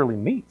generally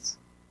meets.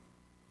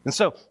 And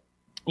so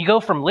you go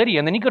from Lydia,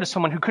 and then you go to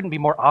someone who couldn't be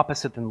more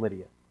opposite than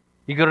Lydia.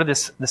 You go to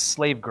this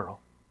slave girl.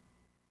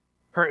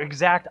 Her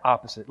exact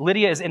opposite.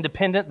 Lydia is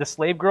independent. The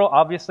slave girl,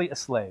 obviously a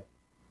slave.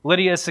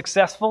 Lydia is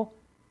successful.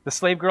 The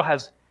slave girl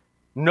has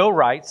no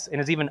rights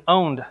and is even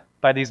owned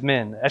by these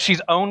men. As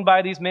she's owned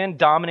by these men,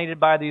 dominated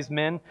by these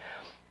men,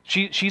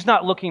 she's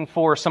not looking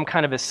for some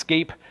kind of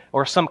escape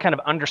or some kind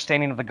of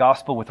understanding of the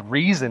gospel with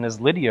reason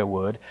as Lydia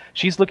would.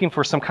 She's looking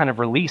for some kind of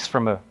release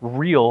from a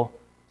real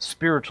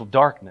spiritual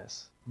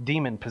darkness,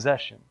 demon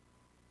possession.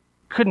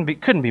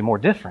 Couldn't be more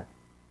different.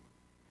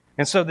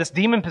 And so this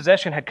demon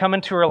possession had come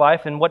into her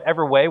life in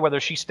whatever way, whether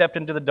she stepped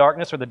into the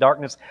darkness or the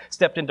darkness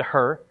stepped into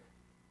her.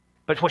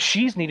 But what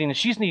she's needing is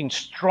she's needing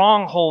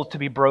strongholds to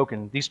be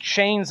broken, these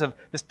chains of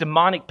this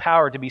demonic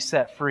power to be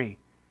set free.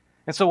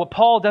 And so what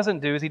Paul doesn't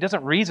do is he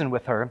doesn't reason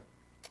with her.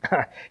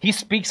 He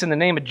speaks in the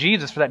name of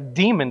Jesus for that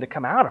demon to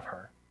come out of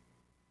her.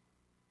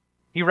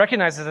 He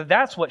recognizes that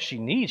that's what she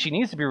needs. She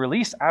needs to be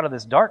released out of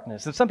this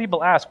darkness. And some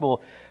people ask,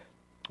 well,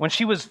 when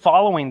she was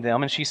following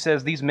them and she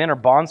says these men are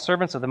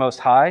bondservants of the Most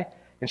High,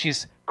 and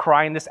she's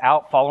crying this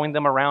out, following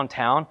them around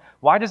town,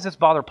 why does this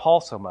bother Paul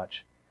so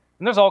much?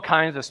 And there's all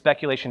kinds of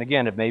speculation,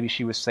 again, if maybe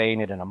she was saying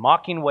it in a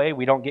mocking way.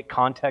 We don't get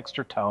context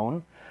or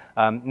tone.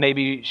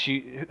 Maybe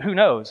who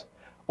knows?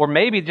 Or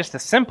maybe just a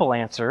simple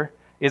answer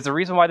is the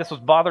reason why this was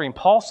bothering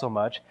Paul so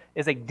much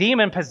is a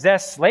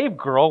demon-possessed slave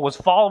girl was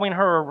following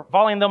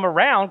them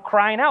around,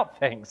 crying out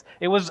things.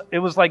 It was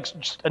like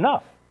just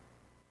enough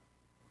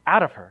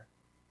out of her.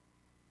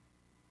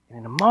 And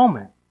in a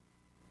moment,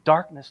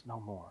 darkness no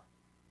more.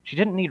 She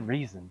didn't need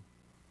reason.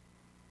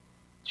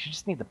 She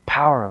just needed the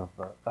power of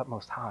the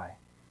utmost high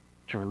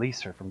to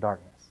release her from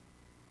darkness.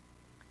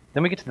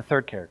 Then we get to the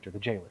third character, the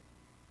jailer.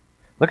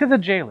 Look at the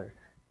jailer.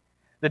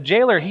 The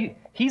jailer,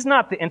 he's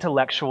not the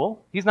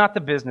intellectual. He's not the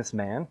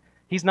businessman.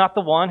 He's not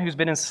the one who's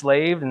been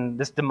enslaved in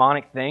this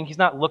demonic thing. He's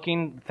not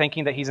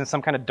thinking that he's in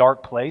some kind of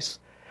dark place.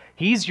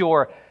 He's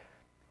your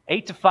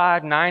 8 to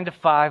 5, 9 to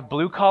 5,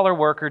 blue-collar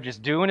worker,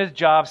 just doing his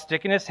job,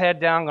 sticking his head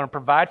down, I'm going to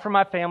provide for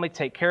my family,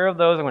 take care of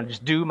those, I'm going to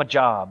just do my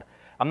job.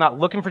 I'm not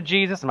looking for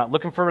Jesus, I'm not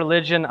looking for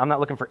religion, I'm not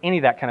looking for any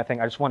of that kind of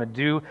thing. I just want to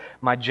do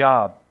my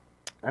job.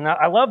 And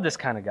I love this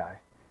kind of guy.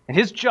 And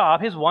his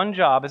one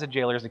job as a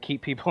jailer is to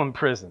keep people in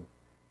prison.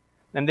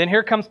 And then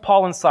here comes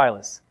Paul and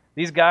Silas.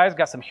 These guys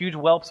got some huge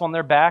whelps on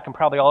their back and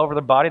probably all over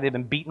their body. They've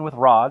been beaten with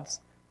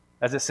rods,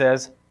 as it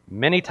says,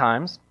 many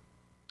times.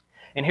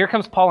 And here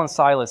comes Paul and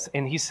Silas,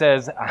 and he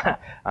says,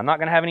 I'm not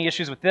going to have any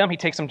issues with them. He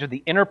takes them to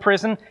the inner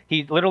prison.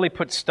 He literally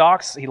puts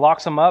stocks. He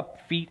locks them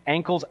up, feet,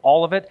 ankles,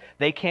 all of it.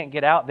 They can't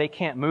get out. They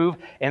can't move.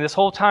 And this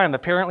whole time,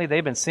 apparently,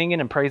 they've been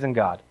singing and praising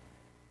God.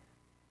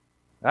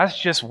 That's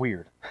just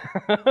weird.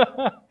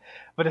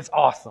 But it's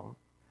awesome.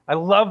 I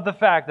love the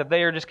fact that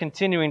they are just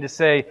continuing to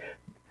say,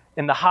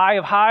 in the high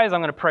of highs,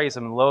 I'm going to praise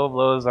him. In the low of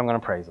lows, I'm going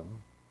to praise him.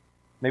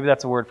 Maybe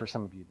that's a word for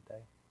some of you today.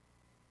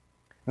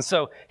 And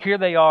so here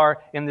they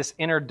are in this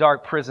inner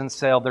dark prison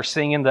cell. They're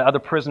singing. The other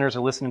prisoners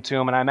are listening to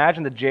them. And I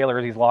imagine the jailer,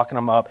 as he's locking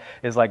them up,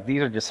 is like,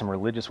 these are just some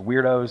religious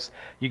weirdos.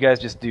 You guys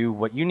just do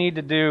what you need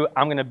to do.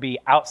 I'm going to be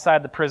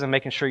outside the prison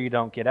making sure you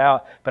don't get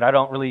out. But I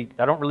don't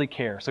really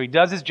care. So he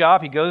does his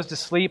job. He goes to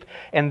sleep.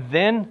 And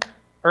then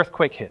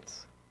earthquake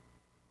hits.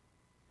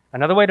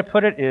 Another way to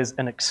put it is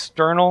an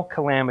external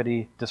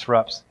calamity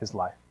disrupts his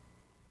life.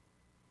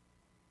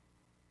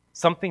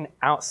 Something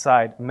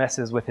outside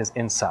messes with his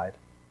inside.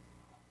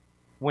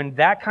 When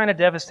that kind of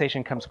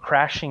devastation comes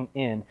crashing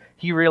in,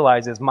 he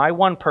realizes my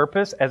one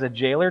purpose as a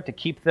jailer to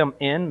keep them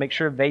in, make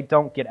sure they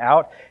don't get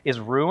out, is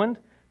ruined.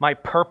 My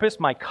purpose,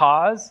 my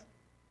cause,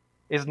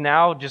 is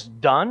now just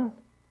done.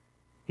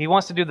 He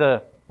wants to do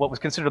what was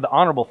considered the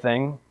honorable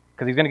thing,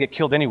 because he's going to get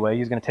killed anyway.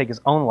 He's going to take his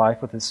own life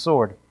with his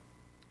sword.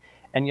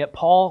 And yet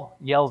Paul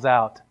yells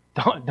out,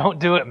 don't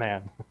do it,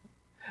 man.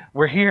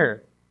 We're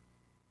here.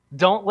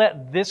 Don't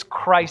let this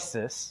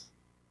crisis,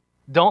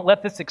 don't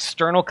let this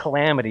external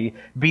calamity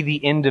be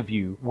the end of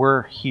you.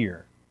 We're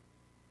here.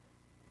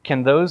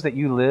 Can those that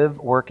you live,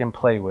 work, and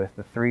play with,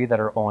 the three that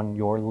are on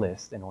your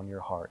list and on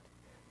your heart,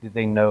 do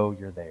they know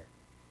you're there?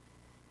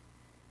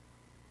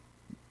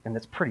 And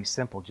it's pretty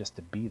simple just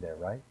to be there,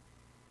 right?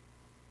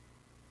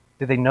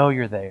 Do they know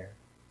you're there?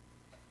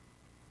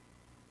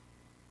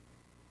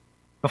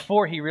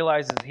 Before he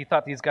realizes, he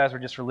thought these guys were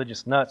just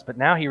religious nuts, but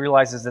now he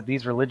realizes that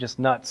these religious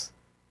nuts,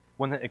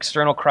 when the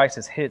external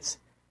crisis hits,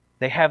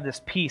 they have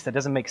this peace that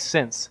doesn't make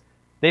sense.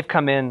 They've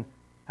come in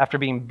after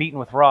being beaten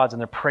with rods and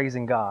they're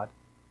praising God.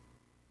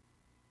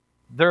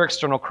 Their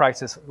external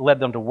crisis led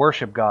them to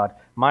worship God.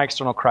 My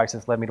external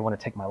crisis led me to want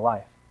to take my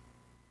life.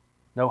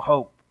 No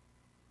hope.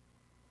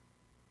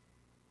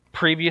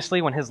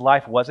 Previously, when his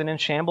life wasn't in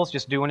shambles,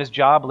 just doing his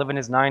job, living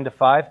his 9 to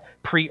 5,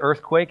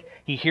 pre-earthquake,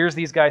 he hears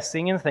these guys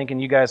singing, thinking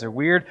you guys are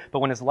weird. But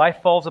when his life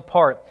falls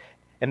apart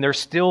and they're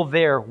still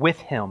there with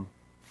him,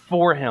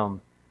 for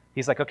him,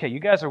 he's like, okay, you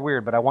guys are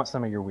weird, but I want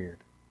some of your weird.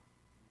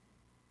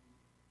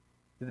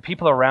 Do the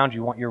people around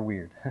you want your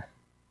weird?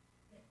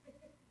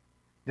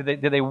 Do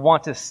they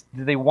want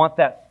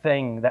that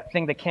thing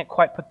they can't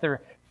quite put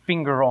their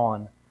finger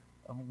on?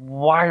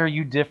 Why are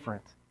you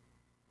different?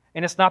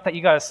 And it's not that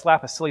you got to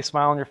slap a silly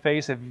smile on your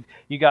face if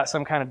you got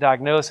some kind of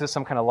diagnosis,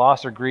 some kind of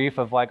loss or grief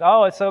of like,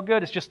 oh, it's so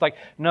good. It's just like,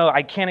 no,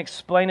 I can't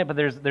explain it, but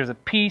there's a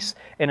peace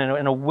and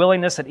a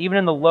willingness that even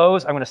in the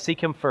lows, I'm going to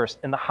seek him first.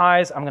 In the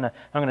highs, I'm going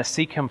to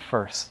seek him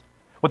first.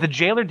 What the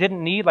jailer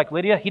didn't need, like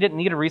Lydia, he didn't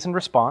need a reasoned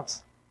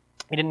response.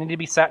 He didn't need to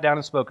be sat down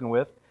and spoken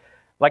with.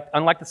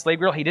 Unlike the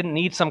slave girl, he didn't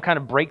need some kind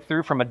of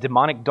breakthrough from a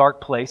demonic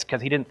dark place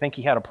because he didn't think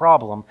he had a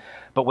problem.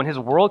 But when his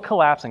world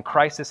collapsed and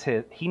crisis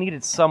hit, he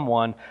needed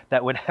someone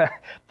that would...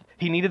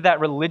 He needed that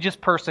religious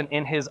person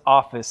in his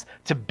office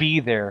to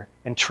be there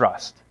and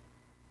trust.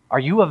 Are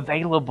you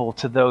available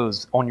to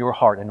those on your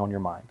heart and on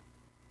your mind?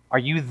 Are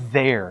you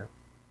there?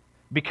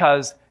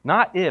 Because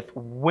not if,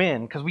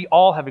 when, because we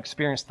all have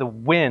experienced the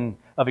when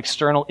of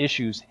external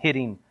issues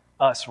hitting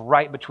us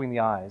right between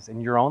the eyes.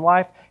 In your own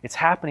life, it's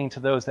happening to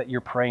those that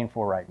you're praying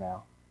for right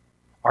now.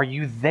 Are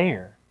you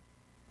there?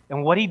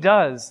 And what he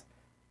does,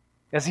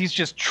 as he's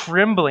just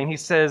trembling, he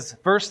says,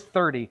 verse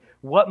 30,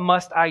 what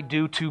must I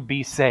do to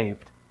be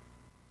saved?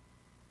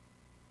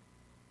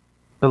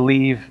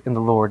 Believe in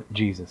the Lord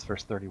Jesus,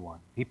 verse 31.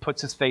 He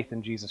puts his faith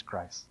in Jesus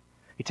Christ.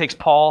 He takes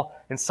Paul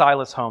and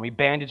Silas home. He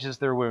bandages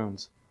their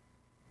wounds.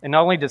 And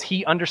not only does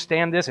he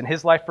understand this and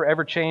his life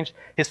forever changed,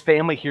 his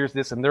family hears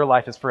this and their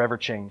life is forever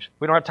changed.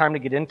 We don't have time to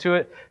get into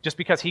it. Just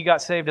because he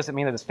got saved doesn't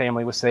mean that his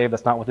family was saved.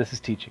 That's not what this is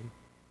teaching.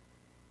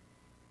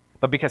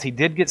 But because he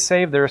did get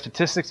saved, there are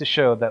statistics to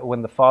show that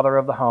when the father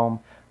of the home,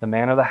 the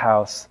man of the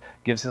house,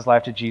 gives his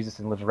life to Jesus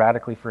and lives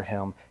radically for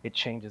him, it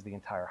changes the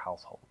entire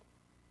household.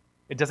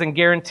 It doesn't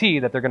guarantee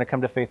that they're going to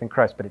come to faith in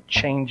Christ, but it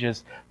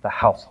changes the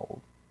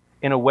household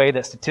in a way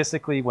that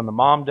statistically, when the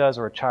mom does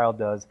or a child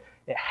does,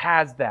 it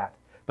has that.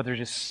 But there's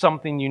just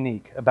something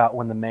unique about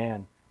when the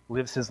man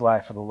lives his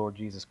life for the Lord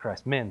Jesus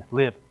Christ. Men,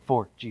 live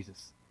for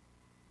Jesus.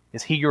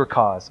 Is he your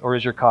cause, or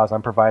is your cause,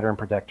 I'm provider and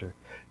protector?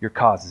 Your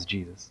cause is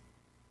Jesus.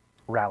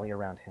 Rally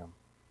around him.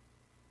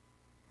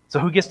 So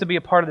who gets to be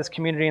a part of this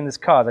community and this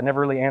cause? I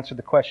never really answered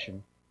the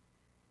question.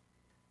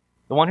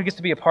 The one who gets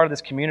to be a part of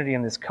this community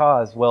and this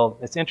cause, well,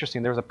 it's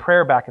interesting. There was a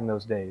prayer back in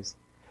those days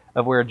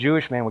of where a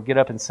Jewish man would get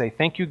up and say,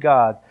 thank you,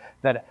 God,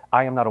 that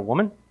I am not a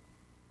woman,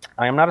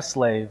 I am not a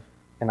slave,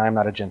 and I am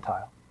not a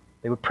Gentile.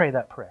 They would pray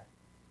that prayer.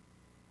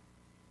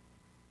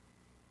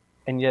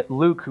 And yet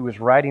Luke, who was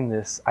writing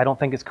this, I don't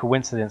think it's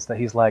coincidence that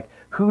he's like,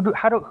 who do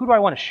I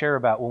want to share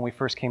about when we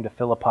first came to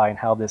Philippi and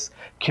how this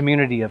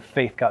community of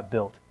faith got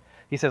built?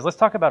 He says, let's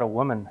talk about a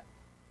woman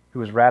who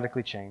was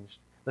radically changed.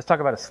 Let's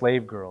talk about a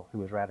slave girl who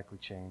was radically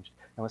changed.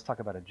 And let's talk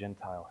about a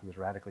Gentile who was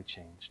radically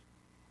changed.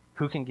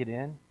 Who can get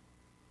in?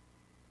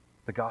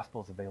 The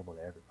gospel is available to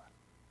everybody.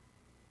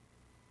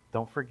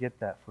 Don't forget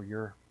that for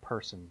your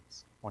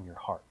persons on your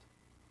heart.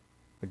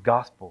 The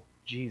gospel,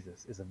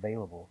 Jesus, is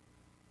available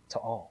to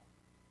all.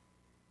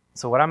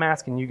 So what I'm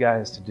asking you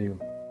guys to do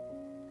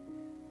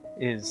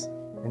is,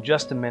 in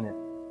just a minute,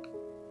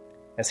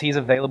 as he's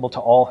available to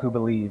all who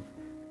believe,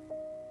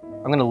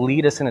 I'm going to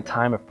lead us in a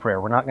time of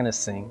prayer. We're not going to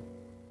sing.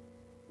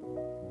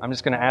 I'm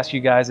just going to ask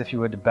you guys, if you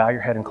would, to bow your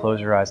head and close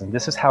your eyes. And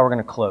this is how we're going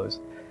to close.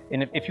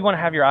 And if you want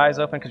to have your eyes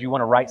open because you want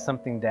to write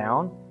something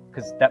down,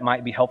 because that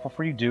might be helpful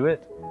for you, do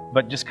it.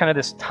 But just kind of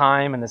this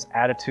time and this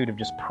attitude of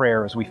just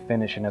prayer as we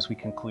finish and as we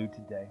conclude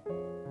today.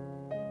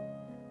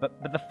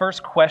 But the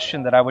first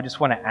question that I would just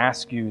want to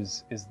ask you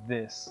is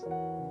this.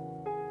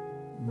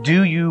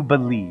 Do you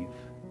believe?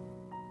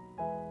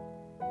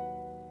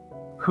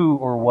 Who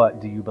or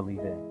what do you believe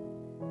in?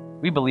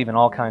 We believe in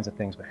all kinds of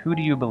things, but who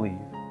do you believe?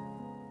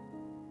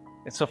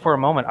 And so for a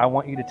moment, I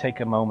want you to take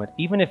a moment,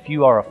 even if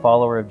you are a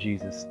follower of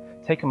Jesus,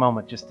 take a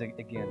moment just to,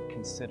 again,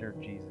 consider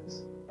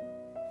Jesus.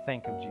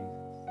 Think of Jesus.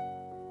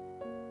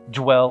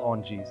 Dwell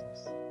on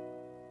Jesus.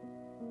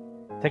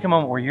 Take a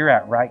moment where you're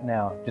at right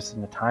now, just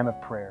in the time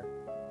of prayer,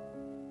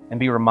 and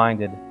be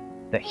reminded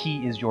that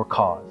He is your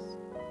cause.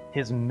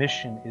 His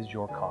mission is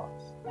your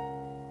cause.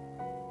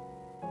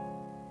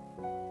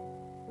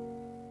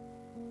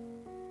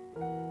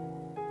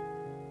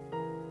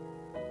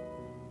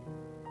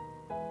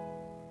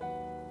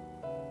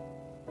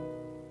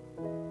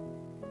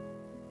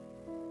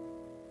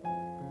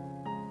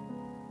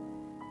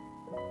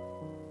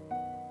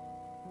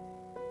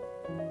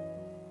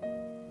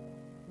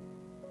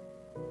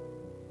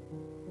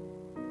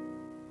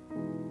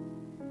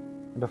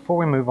 Before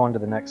we move on to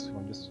the next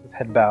one, just with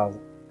head bowed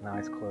and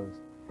eyes closed.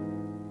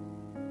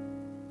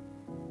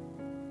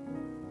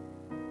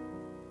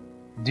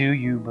 Do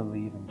you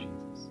believe in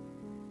Jesus?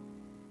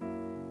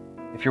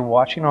 If you're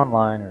watching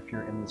online or if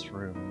you're in this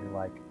room and you're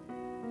like,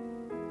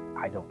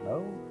 I don't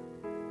know,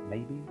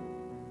 maybe,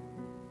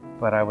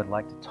 but I would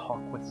like to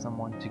talk with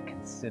someone to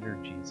consider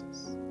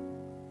Jesus.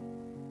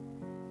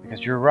 Because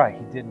you're right,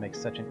 He did make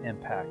such an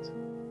impact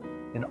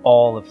in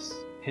all of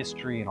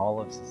history and all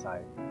of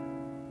society.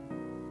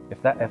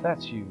 If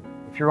that's you,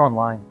 if you're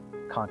online,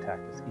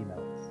 contact us,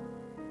 email us.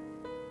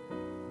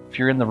 If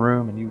you're in the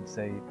room and you would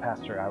say,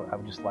 Pastor, I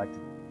would just like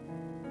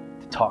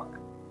to talk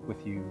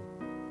with you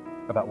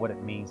about what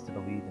it means to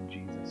believe in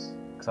Jesus,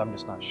 because I'm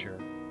just not sure.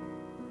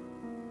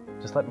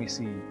 Just let me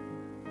see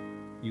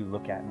you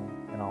look at me,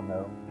 and I'll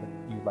know that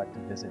you'd like to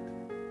visit,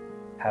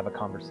 have a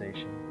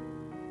conversation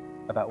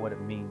about what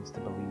it means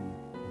to believe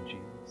in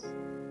Jesus.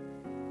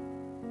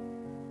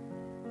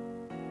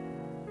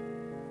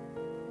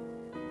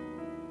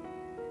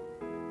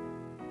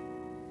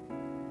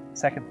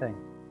 Second thing,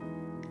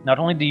 not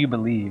only do you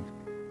believe,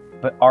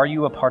 but are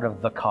you a part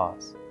of the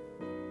cause?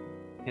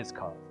 His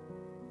cause.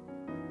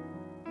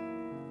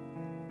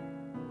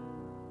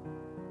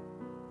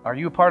 Are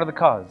you a part of the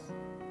cause?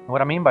 And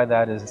what I mean by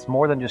that is it's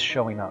more than just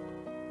showing up.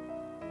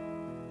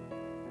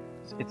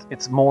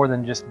 It's more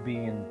than just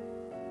being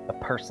a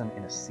person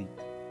in a seat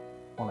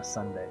on a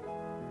Sunday.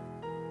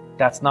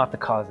 That's not the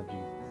cause of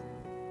Jesus.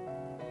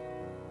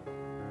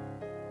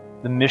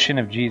 The mission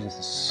of Jesus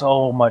is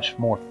so much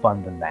more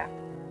fun than that.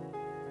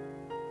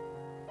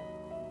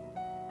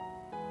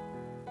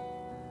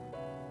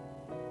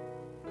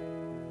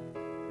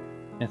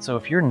 And so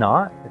if you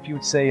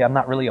would say, I'm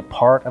not really a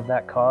part of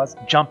that cause,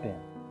 jump in.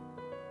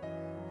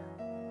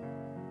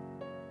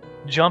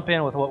 Jump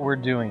in with what we're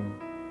doing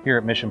here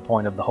at Mission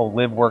Point of the whole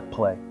live, work,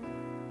 play.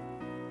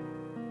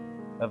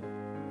 Of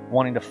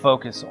wanting to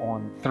focus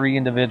on 3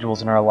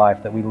 individuals in our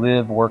life that we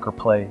live, work, or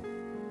play.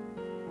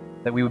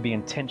 That we would be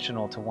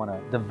intentional to want to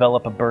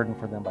develop a burden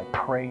for them by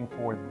praying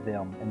for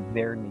them and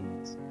their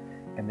needs.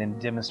 And then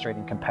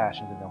demonstrating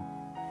compassion to them.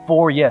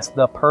 For, yes,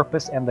 the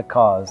purpose and the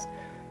cause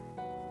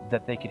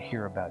that they could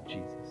hear about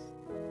Jesus.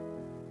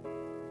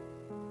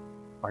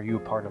 Are you a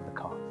part of the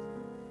cause?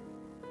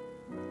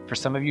 For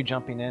some of you,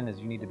 jumping in is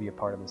you need to be a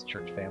part of this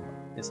church family.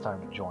 It's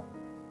time to join.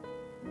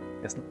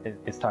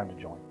 It's time to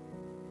join.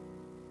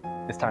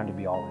 It's time to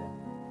be all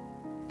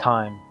in.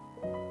 Time,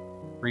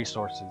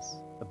 resources,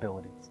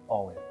 abilities,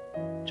 all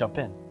in. Jump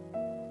in.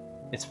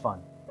 It's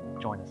fun.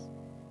 Join us.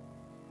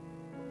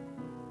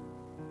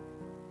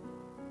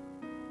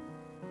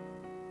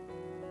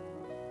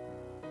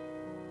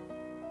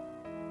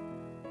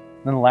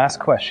 And then the last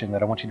question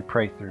that I want you to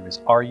pray through is,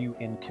 are you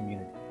in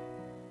community?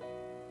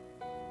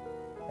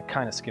 I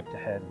kind of skipped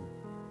ahead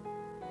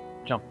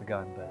and jumped the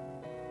gun, but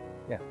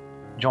yeah,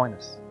 join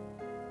us.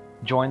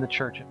 Join the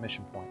church at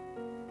Mission Point.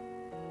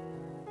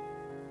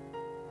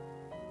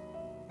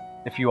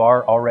 If you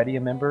are already a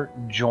member,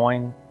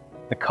 join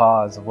the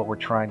cause of what we're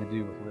trying to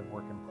do with Live,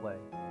 Work, and Play.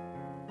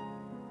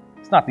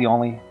 It's not the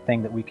only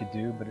thing that we could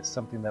do, but it's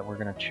something that we're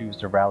going to choose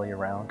to rally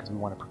around because we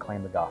want to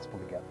proclaim the gospel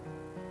together.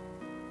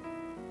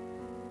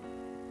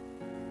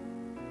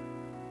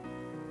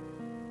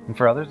 And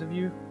for others of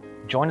you,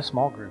 join a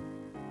small group.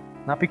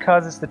 Not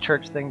because it's the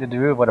church thing to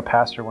do, what a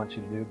pastor wants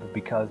you to do, but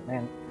because,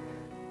 man,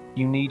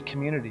 you need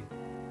community.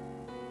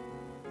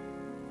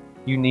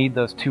 You need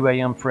those 2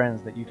 a.m.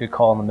 friends that you could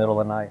call in the middle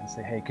of the night and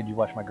say, hey, could you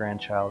watch my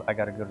grandchild? I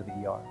got to go to the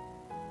ER.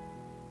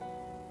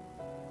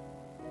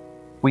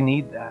 We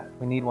need that.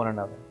 We need one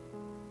another.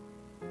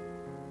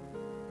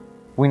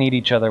 We need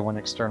each other when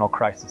external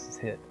crisis is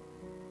hit.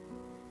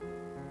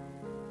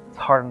 It's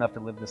hard enough to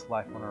live this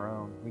life on our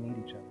own. We need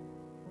each other.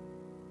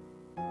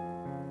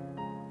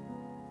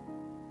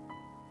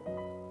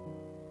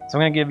 So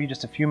I'm going to give you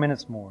just a few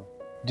minutes more.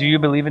 Do you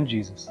believe in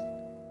Jesus?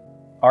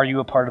 Are you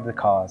a part of the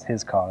cause,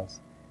 His cause?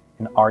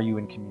 And are you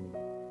in community?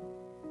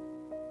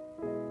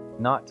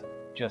 Not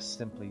just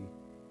simply,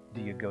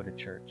 do you go to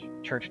church?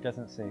 Church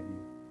doesn't save you.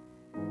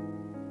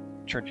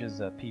 Church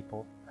is a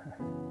people.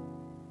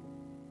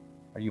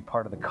 Are you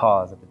part of the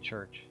cause that the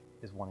church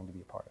is wanting to be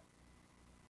a part of?